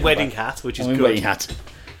 He's in wedding hat, which is I'm in good. wedding hat.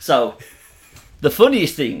 So, the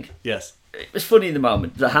funniest thing, Yes. it was funny in the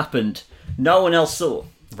moment, that happened, no one else saw.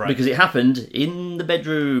 Right. Because it happened in the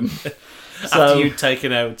bedroom. After you'd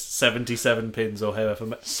taken out 77 pins or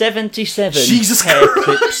however... 77 Jesus hair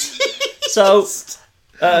Christ. clips. So,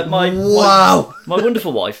 my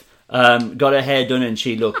wonderful wife got her hair done and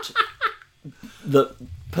she looked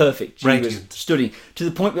perfect. She Radiant. was stunning. To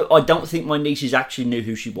the point that I don't think my nieces actually knew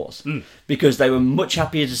who she was. Because they were much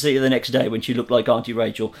happier to see her the next day when she looked like Auntie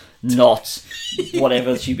Rachel, not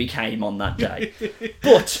whatever she became on that day.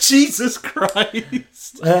 But Jesus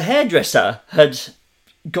Christ. her hairdresser had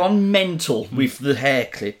gone mental with the hair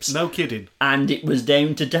clips. No kidding. And it was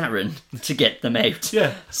down to Darren to get them out.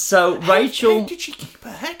 Yeah. So Rachel... How did she keep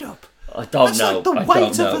her head up? I don't That's know. like the I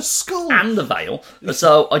weight don't know. of a skull. And the veil.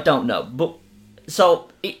 So I don't know. But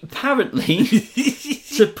so apparently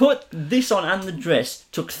to put this on and the dress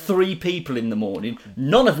took 3 people in the morning,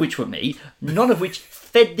 none of which were me, none of which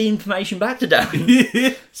fed the information back to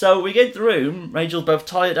Darren. So we get to the room, Rachel's both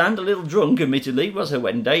tired and a little drunk, admittedly, it was her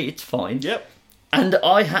wedding day, it's fine. Yep. And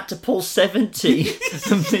I had to pull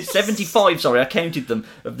 75, sorry, I counted them,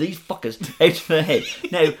 of these fuckers out of her head.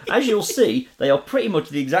 Now, as you'll see, they are pretty much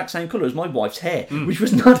the exact same colour as my wife's hair, which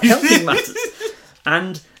was not helping matters.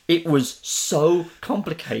 And It was so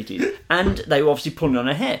complicated, and they were obviously pulling on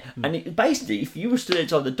her hair. And it, basically, if you were stood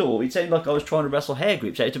outside the door, it sounded like I was trying to wrestle hair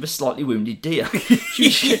grips out of a slightly wounded deer.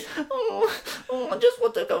 She said, I just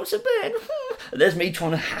want to go to bed. And there's me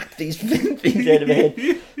trying to hack these things out of her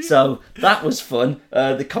head. So that was fun.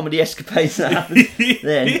 The comedy escapades that happened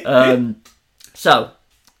then. So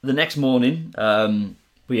the next morning,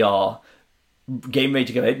 we are getting ready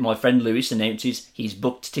to go out. My friend Lewis announces he's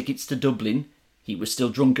booked tickets to Dublin. He was still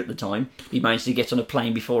drunk at the time. He managed to get on a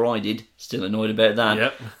plane before I did. Still annoyed about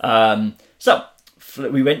that. Yep. So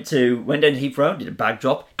we went down to Heathrow, did a bag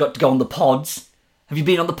drop, got to go on the pods. Have you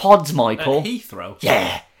been on the pods, Michael? Heathrow?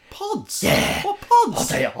 Yeah. Pods? Yeah. What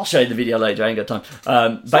pods? I'll show you the video later. I ain't got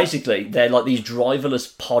time. Basically, they're like these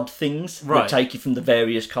driverless pod things that take you from the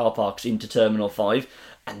various car parks into Terminal 5.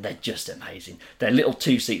 And they're just amazing. They're little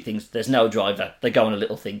 2-seat things. There's no driver. They go on a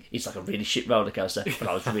little thing. It's like a really shit roller coaster, but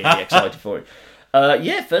I was really excited for it.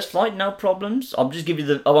 First flight, no problems. I'll just give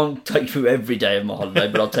you I won't take you through every day of my holiday,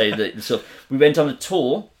 but I'll tell you the stuff. We went on a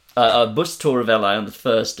tour, a bus tour of LA on the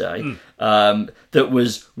first day, that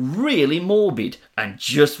was really morbid and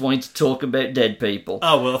just wanted to talk about dead people.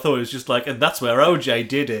 Oh, well, I thought it was just like, and that's where OJ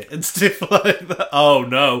did it, and stuff like that. Oh,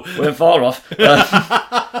 no. We're far off.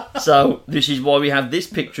 So, this is why we have this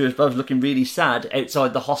picture of us looking really sad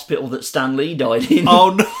outside the hospital that Stan Lee died in.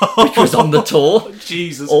 Oh, no. Which was on the tour.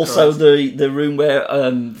 Jesus also, Christ. the room where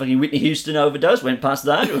fucking Whitney Houston overdosed, went past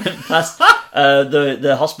that. Went past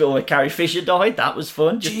the hospital where Carrie Fisher died. That was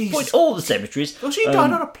fun. Just point all the cemeteries. Well, she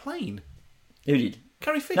died on a plane. Who did?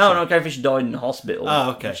 Carrie Fisher? No, Carrie Fisher died in the hospital.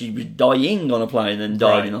 Oh, okay. She was dying on a plane and then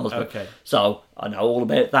died in the hospital. Okay. So, I know all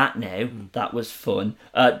about that now. That was fun.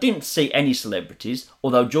 Didn't see any celebrities,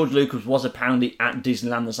 although George Lucas was apparently at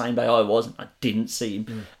Disneyland the same day I was. I didn't see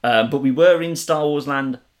him. But we were in Star Wars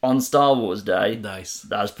Land on Star Wars Day. Nice.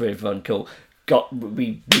 That was pretty fun, cool.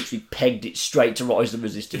 We literally pegged it straight to Rise of the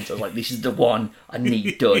Resistance. I was like, this is the one I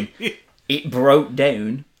need done. It broke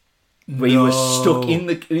down. We were stuck in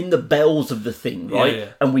the bells of the thing, right? Yeah.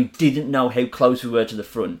 And we didn't know how close we were to the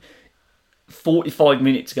front. 45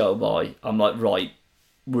 minutes go by. I'm like, right,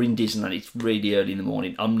 we're in Disneyland. It's really early in the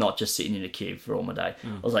morning. I'm not just sitting in a queue for all my day.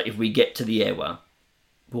 I was like, if we get to the hour,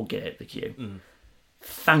 we'll get out the queue.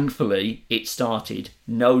 Thankfully, it started.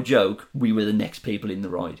 No joke, we were the next people in the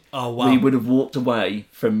ride. Oh, wow. We would have walked away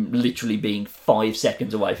from literally being 5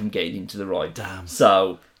 seconds away from getting into the ride. Damn.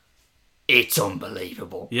 So, it's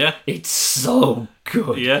unbelievable. Yeah. It's so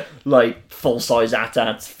good. Yeah. Like, full-size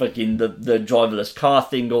AT-ATs, fucking the driverless car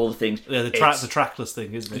thing, all the things. Yeah, the trackless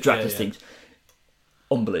thing, isn't it? The trackless things.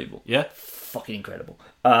 Unbelievable. Yeah. Fucking incredible.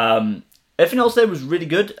 Everything else there was really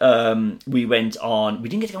good. We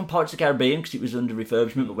didn't get to go on Pirates of the Caribbean because it was under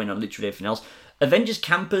refurbishment, but went on literally everything else. Avengers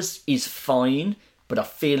Campus is fine, but I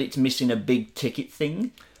feel it's missing a big ticket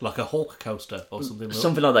thing. Like a Hulk coaster or something.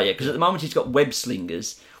 Something like that, yeah. Because at the moment it's got web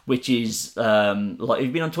slingers, which is like,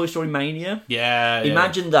 you've been on Toy Story Mania? Yeah.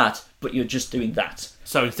 Imagine that, but you're just doing that.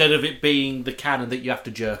 So instead of it being the cannon that you have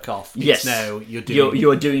to jerk off, it's now you're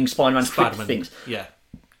doing Spider-Man quick things. Yeah.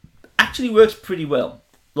 Actually works pretty well.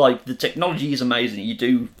 Like, the technology is amazing. It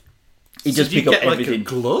does pick up everything.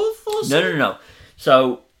 Like a glove or something? No.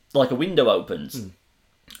 So, like, a window opens,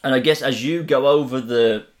 and I guess as you go over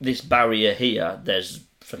this barrier here, there's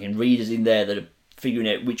fucking readers in there that are figuring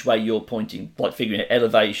out which way you're pointing, like figuring out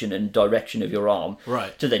elevation and direction of your arm,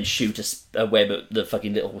 right, to then shoot a web at the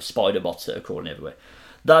fucking little spider bots that are crawling everywhere.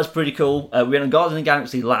 That's pretty cool. We went on Guardians of the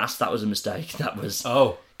Galaxy last. That was a mistake. That was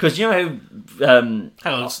because you know how hang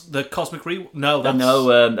on, the Cosmic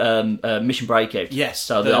Mission Breakout. Yes,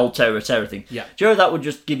 so the old Terror thing. Yeah, do you know that would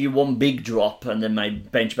just give you one big drop and then maybe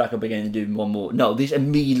bench back up again and do one more? No, this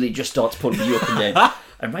immediately just starts pulling you up and down.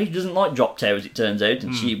 And Ray doesn't like drop towers, it turns out,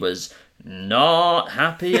 and she was not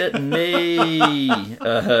happy at me,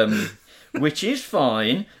 which is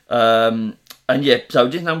fine. And yeah, so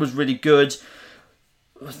Disneyland was really good.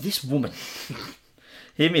 This woman,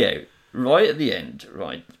 hear me out. Right at the end,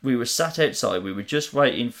 right, we were sat outside. We were just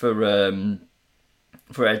waiting for our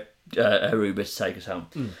Uber to take us home.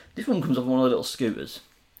 This woman comes up on one of the little scooters,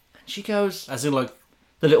 and she goes, as in like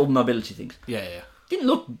the little mobility things. Yeah. Didn't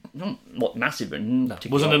look massive, and no,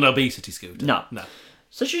 wasn't an obesity scooter. No.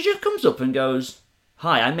 So she just comes up and goes,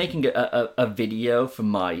 "Hi, I'm making a video for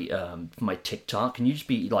my TikTok. Can you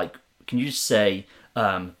just say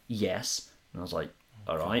yes?" And I was like,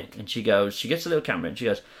 "All right." And she gets a little camera and she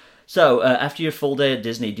goes, "So, after your full day at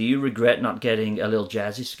Disney, do you regret not getting a little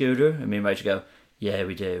jazzy scooter?" And me and Rachel go, "Yeah,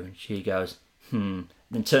 we do." And she goes, then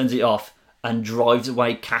turns it off and drives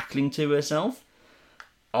away cackling to herself.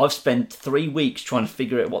 I've spent 3 weeks trying to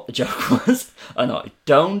figure out what the joke was, and I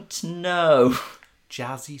don't know.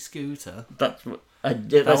 Jazzy scooter. That's what what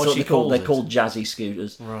what she they call. calls They're it? called jazzy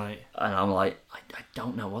scooters, Right. and I'm like, I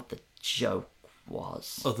don't know what the joke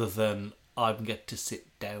was. Other than I get to sit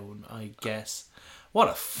down, I guess. What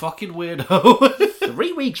a fucking weirdo.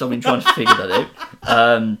 3 weeks I've been trying to figure that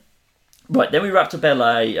out. Right, then we wrapped up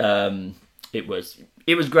LA. It was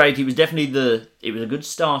great. It was definitely it was a good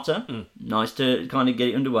starter. Nice to kind of get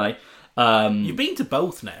it underway. You've been to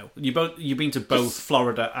both now. You've been to both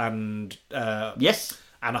Florida and Yes,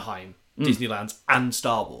 Anaheim, Disneyland, and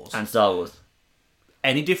Star Wars. and Star Wars.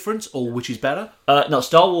 Any difference, or which is better? No,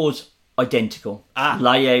 Star Wars identical. Ah.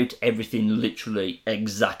 Layout, everything literally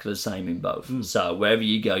exactly the same in both. So wherever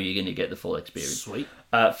you go, you're going to get the full experience. Sweet.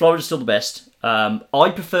 Florida's still the best.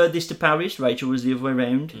 I preferred this to Paris. Rachel was the other way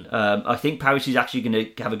around. I think Paris is actually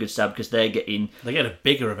going to have a good stab because they're getting... They get a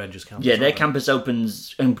bigger Avengers campus. Yeah, their aren't they? campus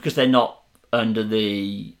opens... And because they're not under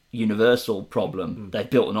the Universal problem, they've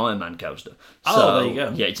built an Iron Man coaster. Oh, there you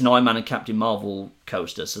go. Yeah, it's an Iron Man and Captain Marvel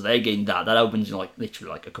coaster. So they're getting that. That opens in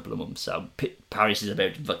literally a couple of months. So Paris is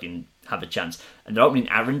about to fucking have a chance. And they're opening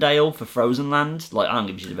Arendelle for Frozen Land. I don't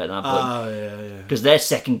give a shit about that. But Oh, yeah. because their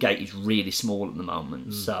second gate is really small at the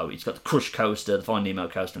moment. So it's got the Crush coaster, the Finding Nemo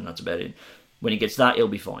coaster, and that's about it. When he gets that, he'll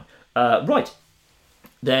be fine. Right.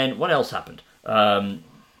 Then, what else happened?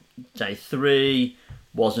 Day 3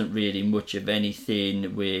 wasn't really much of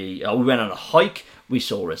anything. We went on a hike. We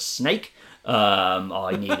saw a snake.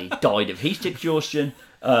 I nearly died of heat exhaustion.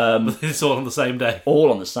 It's all on the same day.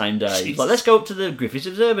 All on the same day. Jesus. Like, let's go up to the Griffiths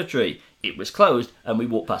Observatory. It was closed, and we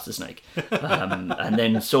walked past the snake. And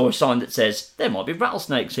then saw a sign that says, there might be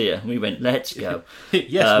rattlesnakes here. And we went, let's go.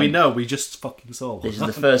 Yes, we know. We just fucking saw one. This is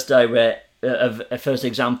the first day where, a first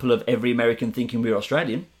example of every American thinking we're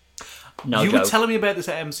Australian. No You joke. were telling me about this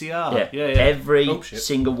at MCR. Yeah. Every Oh, shit.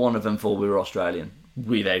 single one of them thought we were Australian,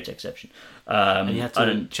 without exception. And you had to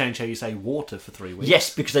and- change how you say water for 3 weeks.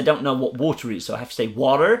 Yes, because they don't know what water is, so I have to say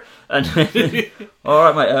water. And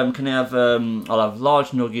all right, mate. Can I have? I'll have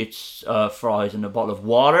large nuggets, fries, and a bottle of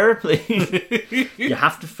water, please. You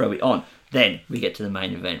have to throw it on. Then we get to the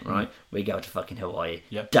main event, right? We go to fucking Hawaii.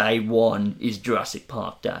 Yep. Day 1 is Jurassic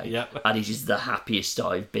Park Day. Yep. And it is the happiest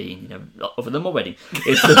I've been, other than my wedding.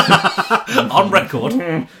 On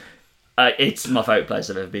record. It's my favourite place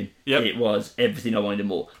I've ever been. Yep. It was everything I wanted and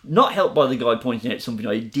more. Not helped by the guy pointing out something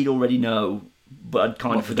I did already know, but I'd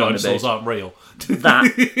kind of The forgotten dinosaurs about. aren't real.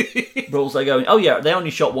 That. But also going, oh yeah, they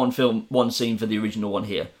only shot one scene for the original one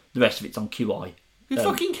here. The rest of it's on QI. Who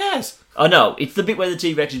fucking cares? I know, it's the bit where the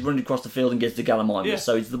T-Rex is running across the field and gets the Gallimimus, Yeah.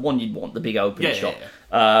 so it's the one you'd want, the big open Yeah, shot.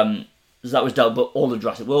 yeah. So that was dope, but all the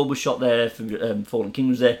Jurassic World was shot there, Fallen King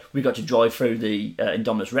was there. We got to drive through the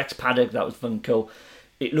Indominus Rex paddock, that was fun, cool.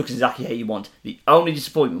 It looks exactly how you want. The only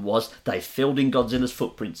disappointment was they filled in Godzilla's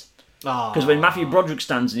footprints. Because when Matthew Broderick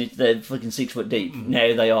stands in it, they're fucking 6 foot deep.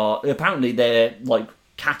 Now they are, apparently they're like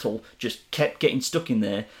cattle, just kept getting stuck in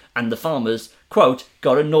there, and the farmers, quote,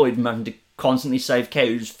 got annoyed from having to constantly save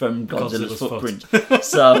cows from Godzilla's footprint.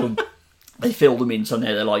 So they filled them in, so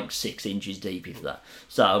now they're like 6 inches deep, if that.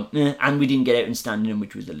 So, and we didn't get out and stand in them,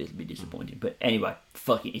 which was a little bit disappointing. But anyway,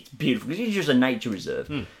 fucking, it's beautiful. Because it's just a nature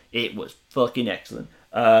reserve. It was fucking excellent.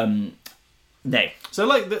 Now,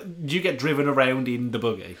 So, do you get driven around in the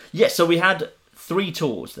buggy? yes, so we had 3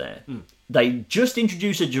 tours there. They just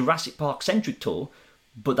introduced a Jurassic Park centric tour,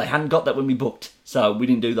 but they hadn't got that when we booked, so we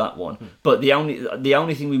didn't do that one. But the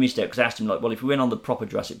only thing we missed out, because I asked them, like, well, if we went on the proper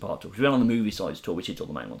Jurassic Park tour, if we went on the movie size tour, which hits all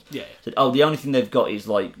the main ones, Yeah. said, oh, the only thing they've got is,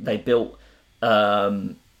 like, they built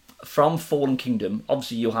from Fallen Kingdom.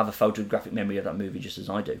 Obviously, you'll have a photographic memory of that movie, just as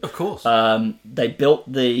I do. Of course. They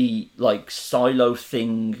built the like silo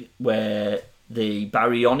thing where the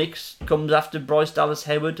baryonyx comes after Bryce Dallas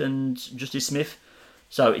Howard and Justice Smith.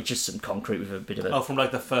 So it's just some concrete with a bit of a... from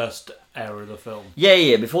like the first hour of the film.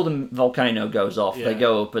 Yeah. Before the volcano goes off, Yeah. they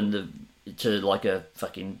go up to like a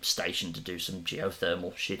fucking station to do some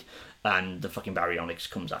geothermal shit, and the fucking baryonyx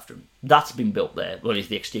comes after them. That's been built there. Well, at least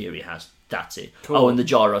the exterior has. That's it. Cool. Oh, and the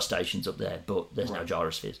gyro station's up there, but there's no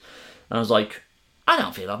gyrospheres. And I was like, I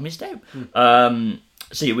don't feel I've missed out.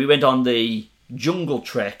 So yeah, we went on the Jungle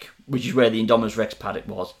Trek, which is where the Indominus Rex paddock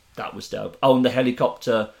was. That was dope. Oh, and the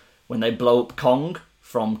helicopter, when they blow up Kong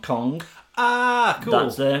from Kong, Ah, cool.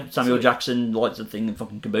 that's there. Samuel Sweet. Jackson lights the thing and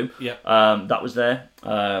fucking kaboom. Yeah. That was there.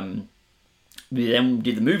 We then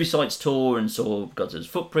did the movie sites tour and saw Godzilla's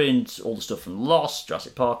footprint, all the stuff from Lost,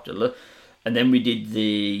 Jurassic Park, and then we did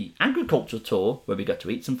the agriculture tour where we got to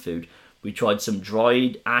eat some food. We tried some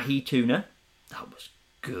dried ahi tuna. That was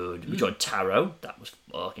good. We tried taro. That was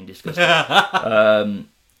fucking disgusting.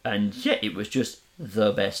 And yeah, it was just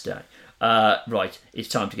the best day. Right, it's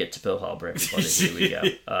time to get to Pearl Harbor, everybody. Here we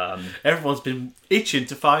go. Everyone's been itching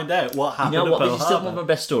to find out what happened You know what? at Pearl This is still one Harbor. of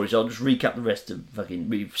my best stories. I'll just recap the rest of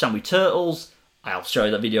fucking Sandwich Turtles. I'll show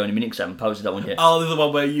you that video in a minute because I haven't posted that one yet. Oh, the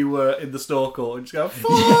one where you were in the snorkel and just go,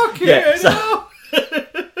 fuck Yeah, it, so- no!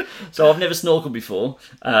 So I've never snorkeled before,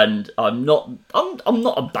 and I'm not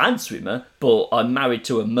a bad swimmer, but I'm married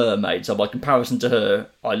to a mermaid, so by comparison to her,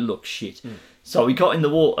 I look shit. So we got in the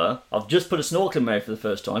water. I've just put a snorkel in my head for the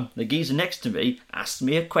first time. The geezer next to me asked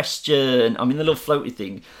me a question. I'm in the little floaty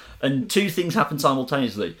thing, and two things happen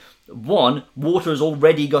simultaneously. One, water has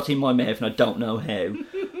already got in my mouth, and I don't know how.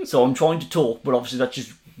 So I'm trying to talk, but obviously that's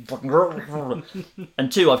just fucking.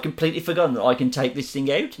 And two, I've completely forgotten that I can take this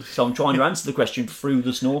thing out. So I'm trying to answer the question through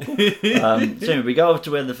the snorkel. So we go over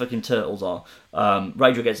to where the fucking turtles are.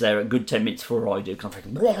 Rachel gets there a good 10 minutes before I do. Cause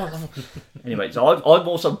I'm fucking... Anyway, so I'm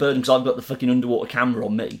also burdened because I've got the fucking underwater camera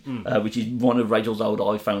on me, which is one of Rachel's old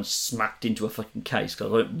iPhones smacked into a fucking case because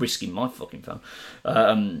I wasn't risking my fucking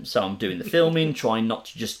phone. So I'm doing the filming, trying not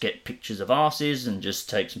to just get pictures of arses and just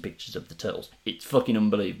take some pictures of the turtles. It's fucking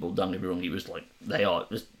unbelievable. Don't get me wrong. It was like, they are.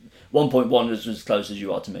 1.1 was as close as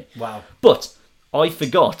you are to me. Wow. But I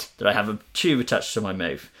forgot that I have a tube attached to my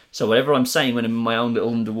mouth. So whatever I'm saying when I'm in my own little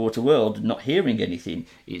underwater world and not hearing anything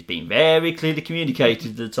is being very clearly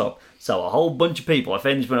communicated to the top. So a whole bunch of people, I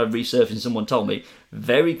found this when I resurfaced and someone told me,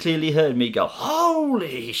 very clearly heard me go,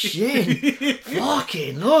 holy shit,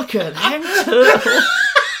 fucking look at them turtles.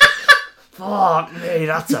 Fuck me,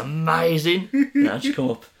 that's amazing. Now just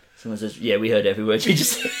come up. Someone says, yeah, we heard every word you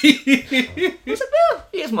just said. I said, well,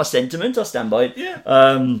 here's my sentiment, I stand by it.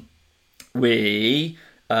 Yeah. We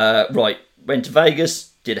went to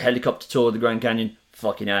Vegas, did a helicopter tour of the Grand Canyon.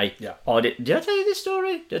 Fucking A. Yeah. Did I tell you this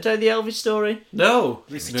story? Did I tell you the Elvis story? No.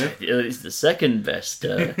 It's new. It's the second best.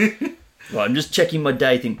 Right, I'm just checking my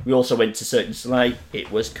day thing. We also went to Cirque du Soleil.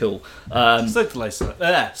 It was cool. Cirque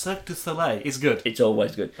du Soleil is good. It's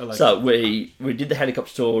always good. I like So we did the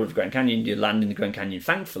helicopter tour of the Grand Canyon. You land in the Grand Canyon.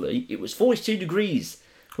 Thankfully, it was 42 degrees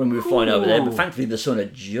when we were flying over there. But thankfully, the sun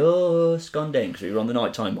had just gone down because we were on the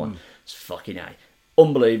nighttime one. It's fucking A.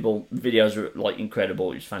 Unbelievable. The videos were like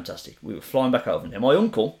incredible. It was fantastic. We were flying back over. Now, my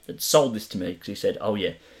uncle had sold this to me because he said, oh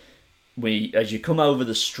yeah, as you come over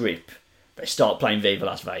the strip, they start playing Viva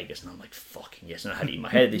Las Vegas. And I'm like, fucking yes. And I had it in my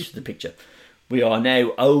head. This was the picture. We are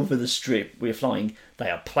now over the strip. We're flying. They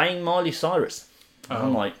are playing Miley Cyrus. And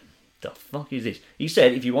I'm like, the fuck is this? He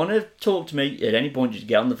said, if you want to talk to me at any point, just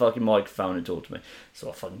get on the fucking microphone and talk to me. So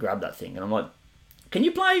I fucking grabbed that thing. And I'm like, can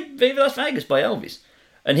you play Viva Las Vegas by Elvis?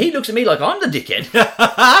 And he looks at me like I'm the dickhead.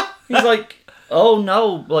 He's like, oh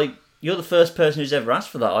no, like, you're the first person who's ever asked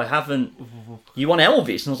for that. I haven't... You want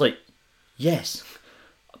Elvis? And I was like, yes.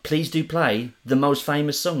 Please do play the most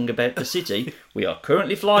famous song about the city we are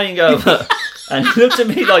currently flying over. And he looked at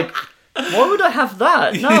me like, why would I have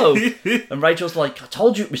that? No. And Rachel's like, I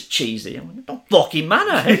told you it was cheesy. I'm like, don't fucking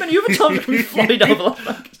matter. How many other times have we flying over Las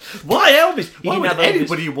Vegas? Why Elvis? Why would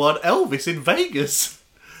anybody want Elvis in Vegas?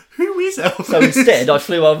 Who is Elvis? So instead, I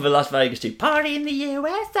flew over Las Vegas to party in the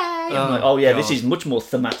USA. I'm like, oh yeah, this is much more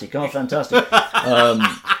thematic. Oh, fantastic.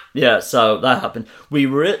 Yeah, so that happened. We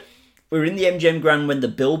were in the MGM Grand when the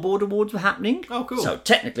Billboard Awards were happening. Oh, cool. So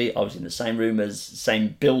technically, I was in the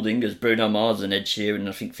same building as Bruno Mars and Ed Sheeran, and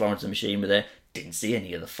I think Florence and the Machine were there. Didn't see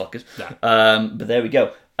any of the fuckers. No. But there we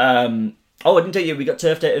go. I didn't tell you, we got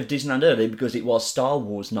turfed out of Disneyland early because it was Star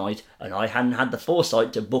Wars night, and I hadn't had the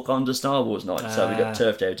foresight to book on to Star Wars night, so we got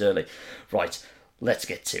turfed out early. Right, let's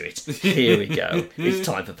get to it. Here we go. It's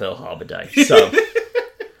time for Pearl Harbor Day.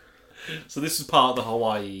 So this is part of the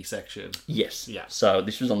Hawaii section. Yes. Yeah. So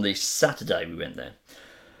this was on the Saturday we went there.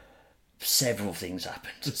 Several things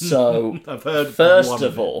happened. So I've heard first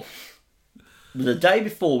of all, the day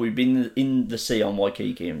before we'd been in the sea on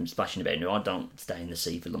Waikiki and splashing about. Now, I don't stay in the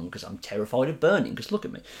sea for long because I'm terrified of burning, because look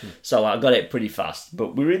at me. So I got out pretty fast.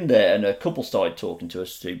 But we were in there and a couple started talking to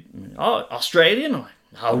us. Australian?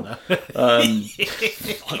 I'm like, no.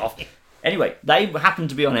 Fuck off. Anyway, they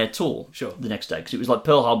happened to be on our tour the next day because it was like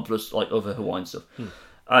Pearl Harbor plus like other Hawaiian stuff.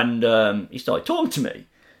 And he started talking to me.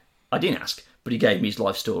 I didn't ask, but he gave me his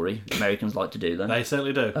life story. Americans like to do that. They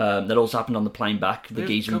certainly do. That also happened on the plane back. The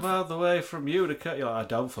geezer come out of the way from you to cut you. Like, I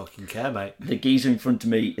don't fucking care, mate. The geezer in front of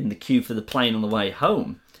me in the queue for the plane on the way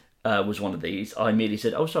home was one of these. I immediately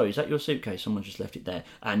said, "Oh, sorry, is that your suitcase? Someone just left it there."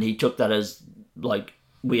 And he took that as like,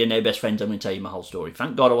 we are now best friends. I'm going to tell you my whole story.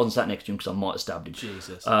 Thank God I wasn't sat next to him because I might have stabbed him.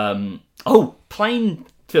 Jesus. Plane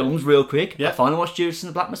films real quick. Yeah. I finally watched Judas and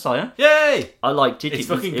the Black Messiah. Yay! I liked it. It's It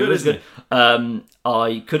was fucking good, was isn't good.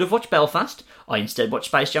 I could have watched Belfast. I instead watched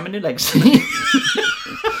Space Jam: A New Legacy.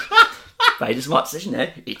 made a smart decision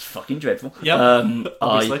there. It's fucking dreadful. Yep,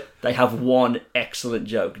 obviously. They have one excellent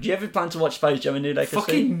joke. Do you ever plan to watch Space Jam and New Day?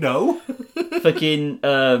 Fucking no. Fucking,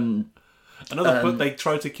 Another, they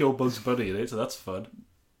try to kill Bugs Bunny in it, so that's fun.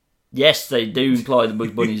 yes, they do imply that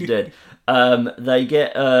Bugs Bunny's dead. They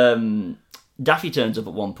get, Daffy turns up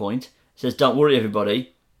at one point, says, "Don't worry,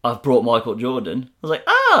 everybody, I've brought Michael Jordan." I was like,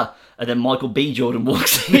 "Ah!" And then Michael B. Jordan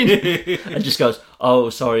walks in and just goes, "Oh,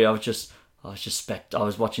 sorry, I was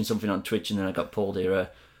watching something on Twitch and then I got pulled here.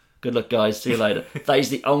 Good luck, guys. See you later." That is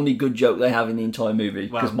the only good joke they have in the entire movie,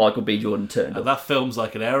 because Michael B. Jordan turned up. That film's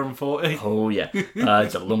like an hour and 40. Oh, yeah.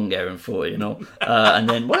 It's a long hour and 40, you know. And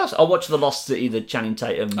then, what else? I watched The Lost City, the Channing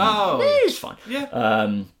Tatum. Oh. It's fine. Yeah.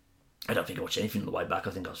 I don't think I watched anything on the way back.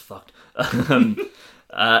 I think I was fucked.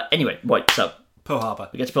 Anyway, right, so Pearl Harbor.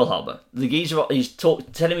 we get to Pearl Harbor. The geezer, he's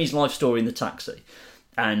telling me his life story in the taxi.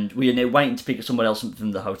 And we are now waiting to pick up someone else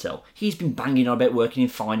from the hotel. He's been banging on about working in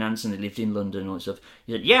finance and he lived in London and all that stuff.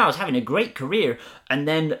 He said, "Yeah, I was having a great career. And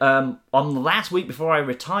then on the last week before I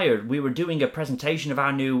retired, we were doing a presentation of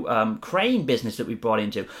our new crane business that we brought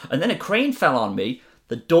into. And then a crane fell on me.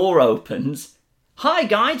 The door opens. 'Hi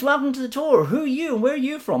guys, welcome to the tour. Who are you and where are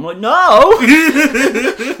you from?' I'm like, no!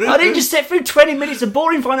 I didn't just sit through 20 minutes of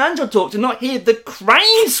boring financial talk to not hear the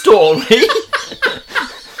crane story.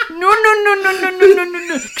 No.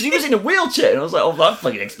 Because he was in a wheelchair, and I was like, oh, that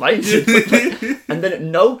fucking explains it. And then at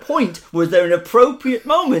no point was there an appropriate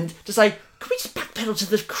moment to say, can we just backpedal to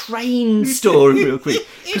the crane story real quick?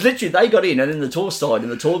 Because literally they got in, and then the tour started,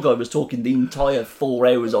 and the tour guide was talking the entire 4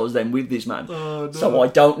 hours I was then with this man. Oh, no. So I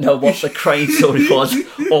don't know what the crane story was.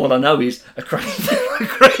 All I know is a crane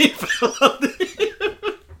fell on him.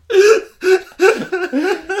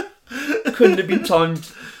 Couldn't have been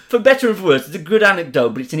timed. For better and for worse, it's a good anecdote,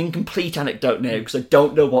 but it's an incomplete anecdote now because I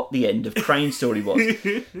don't know what the end of Crane story was.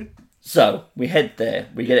 So we head there,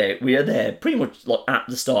 we get out, we are there pretty much like at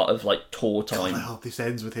the start of like tour time. God, I hope this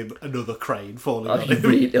ends with him another crane falling on him.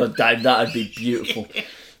 That'd be beautiful.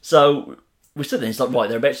 So we stood there, and it's like, right,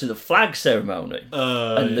 they're about to do the flag ceremony,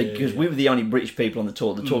 because we were the only British people on the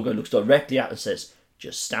tour. The tour guide looks directly at us and says,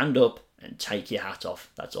 "Just stand up and take your hat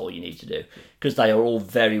off. That's all you need to do." Because they are all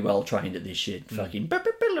very well trained at this shit. Fucking,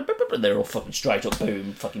 they're all fucking straight up,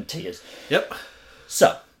 boom, fucking tears. Yep.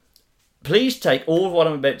 So, please take all of what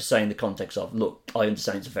I'm about to say in the context of, look, I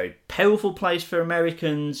understand it's a very powerful place for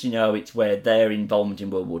Americans. You know, it's where their involvement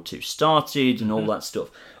in World War II started and all that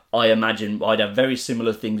stuff. I imagine I'd have very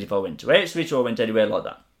similar things if I went to Auschwitz or I went anywhere like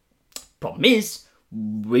that. Problem is,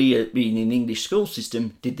 we, in an English school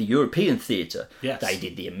system, did the European theatre. Yes. They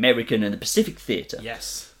did the American and the Pacific theatre.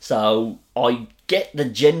 Yes. So I get the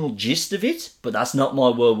general gist of it, but that's not my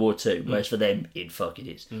World War II. Whereas for them, it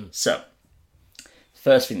is. So,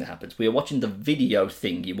 first thing that happens, we are watching the video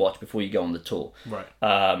thing you watch before you go on the tour. Right.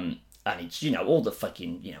 And it's, all the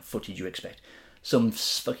fucking, footage you expect. Some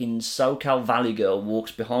fucking SoCal Valley girl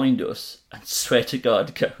walks behind us and swear to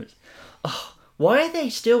God goes, "Oh, why are they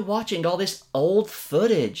still watching all this old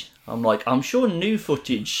footage?" I'm like, I'm sure new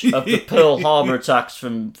footage of the Pearl Harbor attacks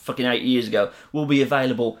from fucking 8 years ago will be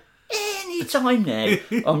available any time now.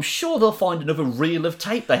 I'm sure they'll find another reel of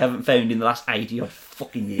tape they haven't found in the last 80 odd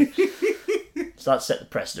fucking years. So that set the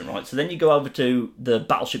precedent, right? So then you go over to the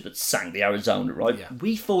battleship that sank, the Arizona, right? Yeah.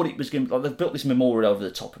 We thought it was going to... they've built this memorial over the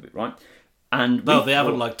top of it, right? And no, they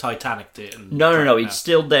haven't Titanic'd it. No. It's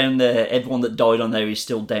still down there. Everyone that died on there is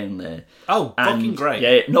still down there. Oh, fucking great!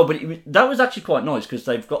 Yeah, no, but that was actually quite nice because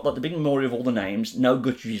they've got the big memorial of all the names. No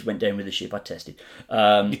gutteries went down with the ship. I tested.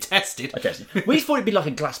 You tested? I tested. We thought it'd be like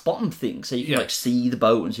a glass bottom thing, so you can see the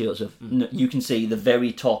boat and see all stuff. You can see the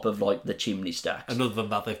very top of the chimney stacks. And other than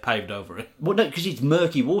that, they've paved over it. Well, no, because it's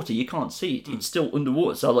murky water. You can't see it. It's still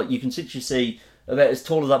underwater. So you can literally see about as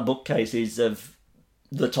tall as that bookcase is of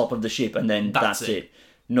the top of the ship, and then that's it.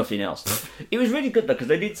 Nothing else. It was really good though, because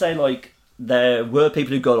they did say there were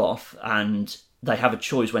people who got off and they have a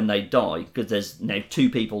choice when they die, because there's now 2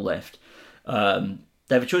 people left. They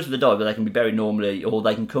have a choice when they die, but they can be buried normally, or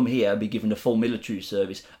they can come here and be given a full military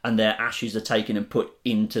service, and their ashes are taken and put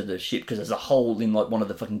into the ship, because there's a hole in one of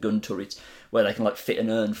the fucking gun turrets where they can fit an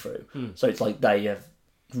urn through. So it's they have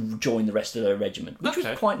joined the rest of their regiment, which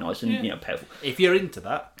was quite nice and powerful. If you're into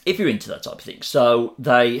that type of thing. So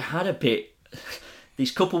they had a bit.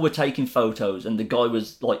 This couple were taking photos, and the guy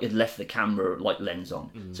was had left the camera lens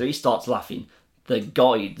on, so he starts laughing. The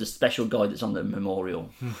guide, the special guide that's on the memorial,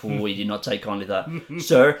 he did not take kindly to that.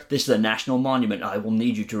 "Sir, this is a national monument. I will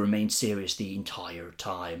need you to remain serious the entire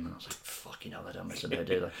time." And I was like, "Fucking hell, I don't mess about,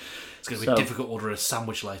 do they?" It's going to be difficult to order a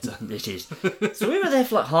sandwich later. It is. So we were there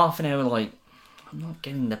for half an hour, I'm not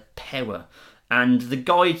getting the power. And the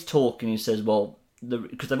guide's talking, he says, "Well,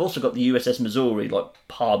 because they've also got the USS Missouri like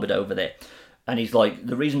harboured over there, and he's like,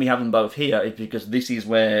 the reason we have them both here is because this is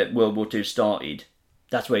where World War II started.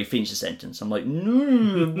 That's where he finished the sentence. I'm like,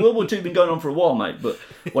 no, World War II been going on for a while, mate. But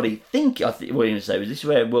what I think what you're going to say was this is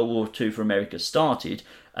where World War II for America started,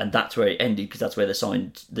 and that's where it ended because that's where they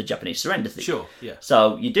signed the Japanese surrender thing. Sure, yeah.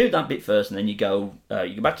 So you do that bit first, and then you go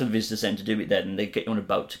back to the visitor centre, do it there, and they get you on a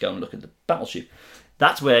boat to go and look at the battleship.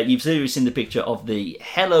 That's where you've seen the picture of the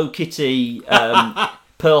Hello Kitty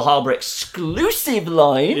Pearl Harbor exclusive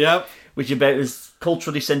line. Yep. Which is about as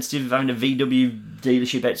culturally sensitive as having a VW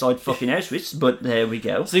dealership outside fucking Auschwitz, but there we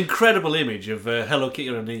go. It's an incredible image of Hello Kitty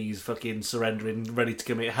on her knees fucking surrendering, ready to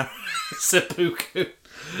commit seppuku.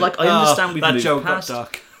 Like, I understand we've moved joke past... got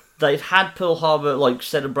dark. They've had Pearl Harbor, like,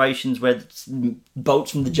 celebrations where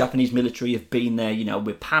boats from the Japanese military have been there, you know,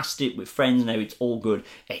 we're past it, we're friends now, it's all good.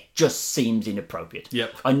 It just seems inappropriate.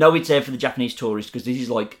 Yep. I know it's there for the Japanese tourists, because this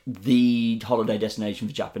is, like, the holiday destination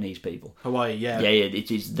for Japanese people. Hawaii, yeah. Yeah,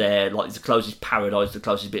 it is their, like, it's the closest paradise, the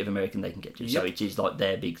closest bit of American they can get to. Yep. So it is, like,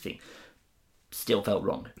 their big thing. Still felt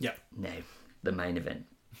wrong. Yeah. Now, the main event.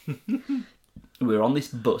 We're on this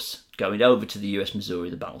bus going over to the US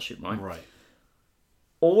Missouri, the battleship, right? Right.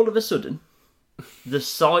 All of a sudden, the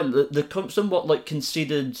somewhat like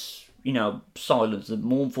considered, you know, silence, the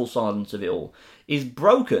mournful silence of it all, is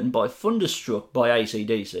broken by Thunderstruck by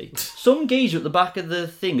AC/DC. Some geezer at the back of the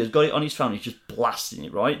thing has got it on his phone, he's just blasting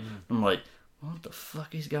it, right? I'm like, what the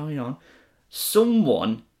fuck is going on?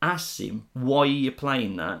 Someone asks him, why are you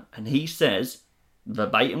playing that? And he says,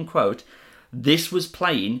 verbatim quote, this was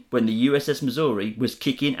playing when the USS Missouri was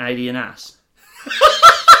kicking alien ass.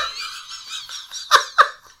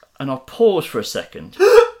 And I paused for a second.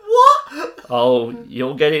 What? Oh,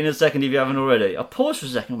 you'll get it in a second if you haven't already. I paused for a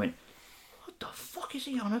second and went, what the fuck is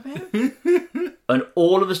he on about? And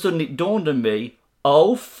all of a sudden it dawned on me,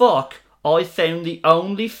 oh fuck, I found the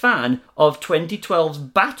only fan of 2012's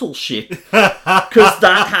Battleship. Because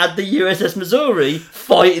that had the USS Missouri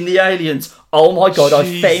fighting the aliens. Oh my god,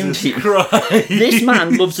 I found him. Christ. This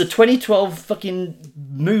man loves a 2012 fucking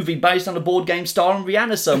movie based on a board game starring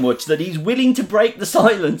Rihanna so much that he's willing to break the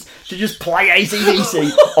silence to just play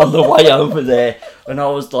AC/DC on the way over there. And I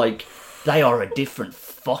was like, they are a different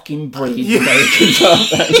fucking breed, Americans, aren't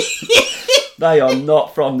they? They are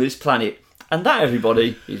not from this planet. And that,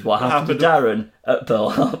 everybody, is what happened to Darren at Pearl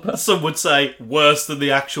Harbor. Some would say worse than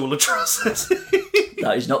the actual atrocity.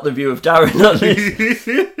 That is not the view of Darren on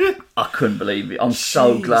this. I couldn't believe it. I'm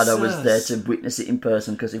so glad I was there to witness it in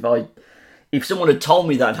person, because if someone had told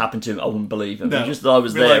me that happened to him, I wouldn't believe him. No. Just that I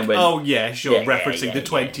was there like, and went, oh yeah, sure, yeah, referencing the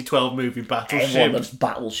 2012 movie Battleship. everyone loves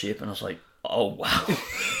Battleship, and I was like, oh wow.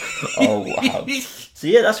 Oh wow. So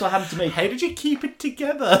yeah, that's what happened to me. How did you keep it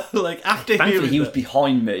together? Like, after Thankfully, hearing he was that?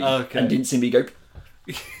 behind me and didn't see me go,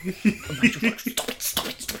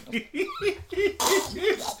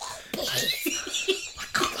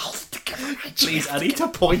 Please, I need to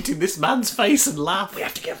point in this man's face and laugh. we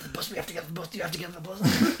have to get off the bus, we have to get off the bus, you have to get off the bus.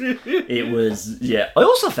 It was, yeah. I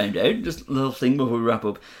also found out, just a little thing before we wrap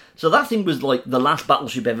up. So that thing was like the last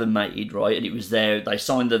battleship ever made, right? And it was there, they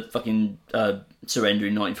signed the fucking surrender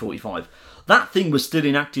in 1945. That thing was still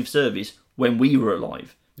in active service when we were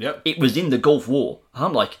alive. Yep. It was in the Gulf War.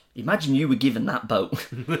 I'm like, imagine you were given that boat.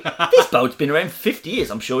 This boat's been around 50 years.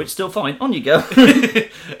 I'm sure it's still fine. On you go.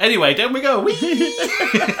 Anyway, down we go. Whee!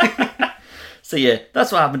 So yeah,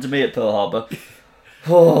 that's what happened to me at Pearl Harbor.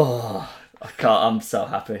 Oh, I'm so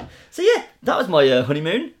happy. So yeah, that was my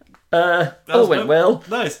honeymoon. All went well.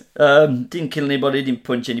 Nice. Didn't kill anybody, didn't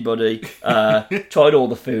punch anybody. Tried all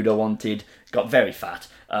the food I wanted. Got very fat.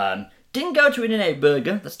 Didn't go to In-N-Out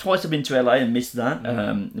Burger. That's twice I've been to LA and missed that.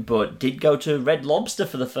 But did go to Red Lobster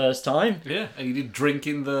for the first time. Yeah, and you did drink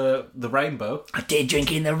in the rainbow. I did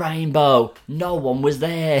drink in the rainbow. No one was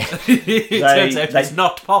there. It turns out it's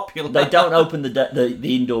not popular. They don't open the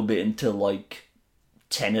indoor bit until like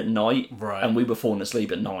 10 at night. Right. And we were falling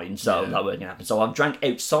asleep at 9, so that wasn't going to happen. So I drank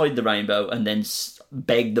outside the rainbow and then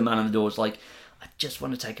begged the man on the door. Like, I just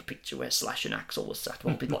want to take a picture where Slash and Axel was sat.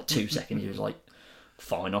 Well, like 2 seconds. He was like,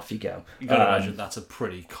 fine, off you go. You got to imagine that's a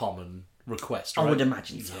pretty common request, right? I would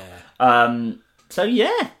imagine so. Yeah. So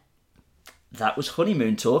yeah, that was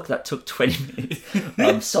honeymoon talk. That took 20 minutes.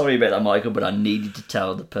 I'm sorry about that, Michael, but I needed to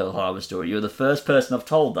tell the Pearl Harbor story. You're the first person I've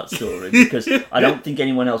told that story because I don't think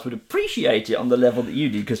anyone else would appreciate it on the level that you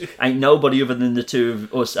did, because ain't nobody other than the two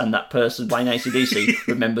of us and that person playing AC/DC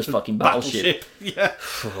remembers fucking Battleship. Yeah.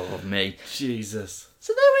 Oh, me. Jesus.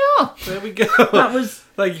 So there we are. There we go. That was...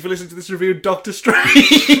 Thank you for listening to this review of Doctor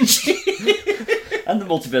Strange. And the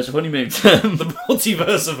multiverse of honeymoons. The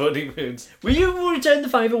multiverse of honeymoons. Will you return the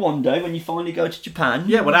favour one day when you finally go to Japan?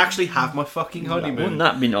 Yeah, when I actually have my fucking honeymoon. Wouldn't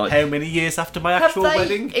that be nice? How many years after my Have actual they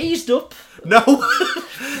wedding? eased up? No.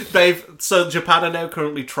 So Japan are now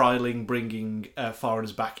currently trialling bringing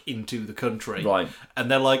foreigners back into the country. Right. And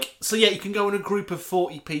they're like, so yeah, you can go in a group of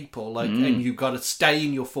 40 people, like, and you've got to stay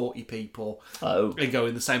in your 40 people. Oh. And go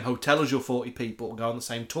in the same hotel as your 40 people, go on the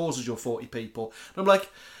same tours as your 40 people. And I'm like,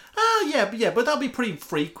 but that'll be pretty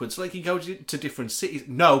frequent. So like you go to different cities.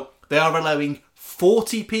 No, they are allowing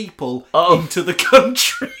 40 people into the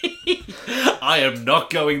country. I am not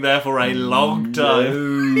going there for a long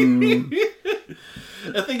time.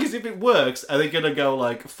 The thing is, if it works, are they going to go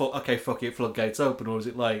like, fuck it, floodgates open? Or is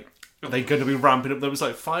it like, are they going to be ramping up them? It's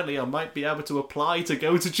like, finally, I might be able to apply to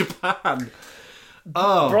go to Japan.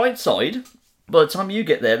 Oh. Bright side, by the time you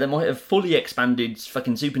get there, they might have fully expanded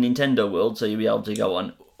fucking Super Nintendo World, so you'll be able to go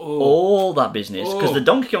on all that business. Because the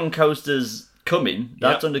Donkey Kong coaster's coming.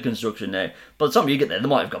 That's under construction now. By the time you get there, they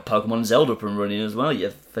might have got Pokemon and Zelda up and running as well, you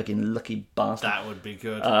fucking lucky bastard. That would be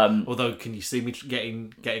good. Although, can you see me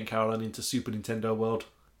getting Caroline into Super Nintendo World?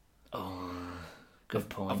 Good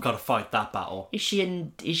point. I've got to fight that battle. Is she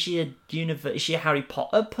a Harry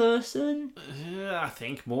Potter person? Yeah, I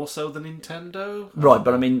think more so than Nintendo. Right,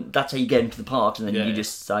 but I mean, that's how you get into the parks, and then you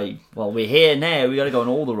just say, well, we're here now, we got to go on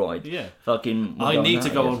all the rides. Yeah. Fucking... I need to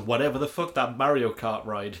go on whatever the fuck that Mario Kart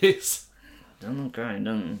ride is. Okay,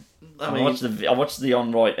 don't. I watched the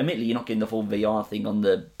on-ride. Admittedly, you're not getting the full VR thing on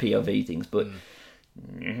the POV things, but...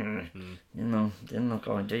 they're not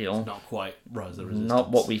ideal. It's not quite Rise of the Resistance.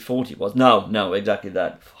 Not what we thought it was. No, exactly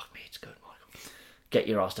that. Fuck me, it's good, Michael. Get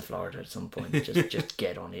your ass to Florida at some point. Just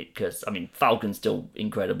get on it, because I mean, Falcon's still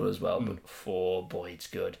incredible as well, but oh boy, it's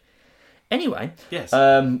good. Anyway, yes.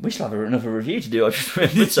 We still have another review to do, I just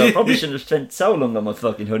remembered, so I probably shouldn't have spent so long on my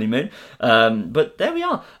fucking honeymoon. But there we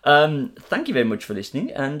are. Thank you very much for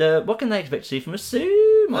listening, and what can they expect to see from us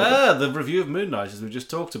soon? The review of Moon Knight, as we just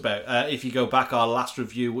talked about. If you go back, our last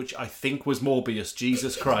review, which I think was Morbius,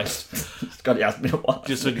 Jesus Christ. God, it has been a while.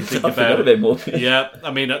 Just when you think about Morbius. Yeah,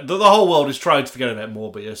 I mean, the whole world is trying to forget about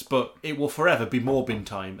Morbius, but it will forever be Morbin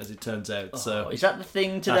time, as it turns out. So is that the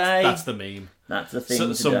thing today? That's the meme. That's the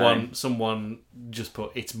thing today. Someone just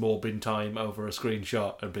put "it's Morbin time" over a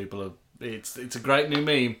screenshot, and people are. It's a great new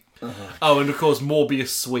meme. And of course Morbius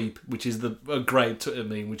Sweep, which is a great Twitter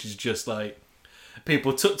meme, which is just like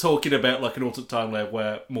people talking about like an alternate timeline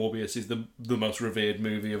where Morbius is the most revered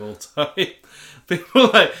movie of all time. People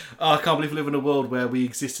are like, I can't believe we live in a world where we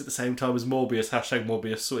exist at the same time as Morbius.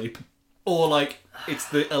 #Morbius Sweep, or like it's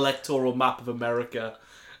the electoral map of America.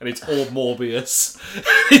 And it's all Morbius.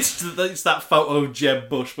 It's that photo of Jeb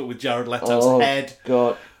Bush, but with Jared Leto's head.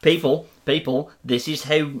 God, people, this is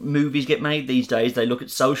how movies get made these days. They look at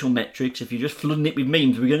social metrics. If you're just flooding it with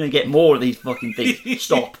memes, we're going to get more of these fucking things.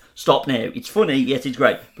 Stop now. It's funny, yes, it's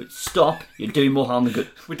great, but stop. You're doing more harm than good.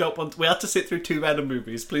 We had to sit through 2 Venom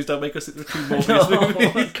movies. Please don't make us sit through 2 Morbius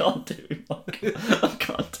movies. I can't do it. I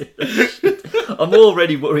can't do it. I'm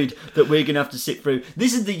already worried that we're going to have to sit through.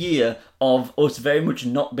 This is the year of us very much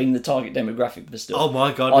not being the target demographic for stuff. Oh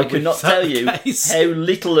my God. I cannot tell you how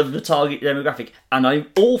little of the target demographic. And I'm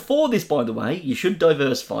all for this, by the way. You should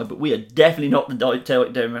diversify, but we are definitely not the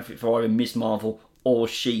target demographic for either Miss Marvel or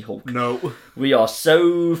She-Hulk. No. We are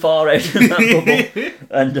so far out of that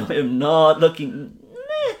bubble. And I am not looking...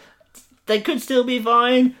 They could still be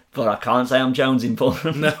fine, but I can't say I'm jonesing for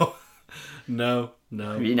them. No.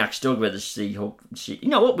 We're actually talking about the She-Hulk. You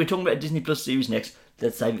know what? We're talking about a Disney Plus series next.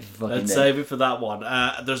 Let's save it for fucking save it for that one.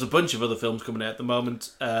 There's a bunch of other films coming out at the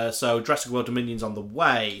moment. So Jurassic World Dominion's on the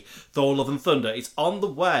way. Thor Love and Thunder, it's on the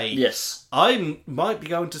way. Yes. I might be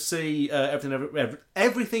going to see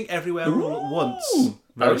Everything Everywhere All at Once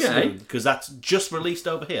very soon, because that's just released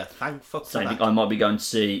over here. Thank fuck for that. I might be going to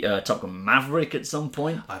see Top Gun Maverick at some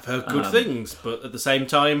point. I've heard good things, but at the same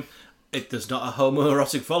time, there's not a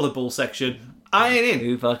homoerotic volleyball section. I ain't in.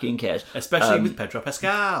 Who fucking cares? Especially with Pedro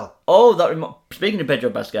Pascal. Speaking of Pedro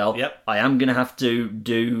Pascal, yep. I am going to have to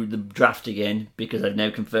do the draft again because I've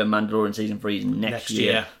now confirmed Mandalorian Season 3 is next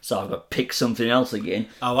year. So I've got to pick something else again.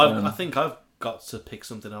 I think I've got to pick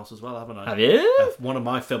something else as well, haven't I? Have you? One of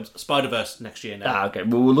my films, Spider-Verse, next year now. Okay.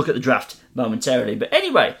 Well, we'll look at the draft momentarily. But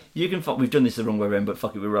anyway, you can we've done this the wrong way around, but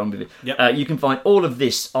fuck it, we're wrong with it. Yep. You can find all of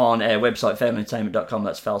this on our website, foulentertainment.com.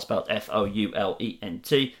 That's foul spelled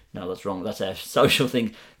Foulent. No, that's wrong. That's our social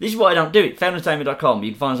thing. This is why I don't do it. Foulentertainment.com.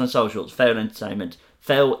 You can find us on socials. Foul Entertainment.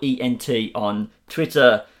 FoulEnt on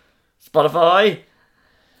Twitter, Spotify,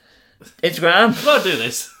 Instagram. Don't do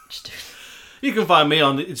this. Just do it. You can find me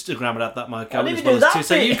on Instagram at that Mike I Gavin, didn't as well do that as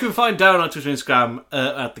Twitter. bit. You can find Darren on Twitter and Instagram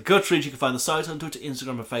at the Guttridge. You can find the site on Twitter,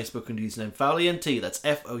 Instagram, and Facebook under username FoulENT. That's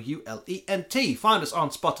FOULENT. Find us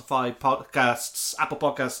on Spotify podcasts, Apple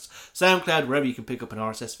Podcasts, SoundCloud, wherever you can pick up an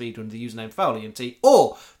RSS feed under the username FoulENT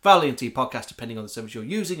or FoulENT Podcast, depending on the service you're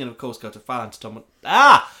using. And of course, go to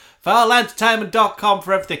foulentertainment.com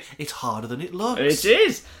for everything. It's harder than it looks. It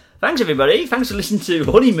is. Thanks, everybody. Thanks for listening to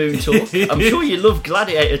Honeymoon Talk. I'm sure you love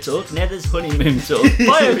Gladiator Talk. Now there's Honeymoon Talk.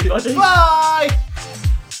 Bye, everybody. Bye!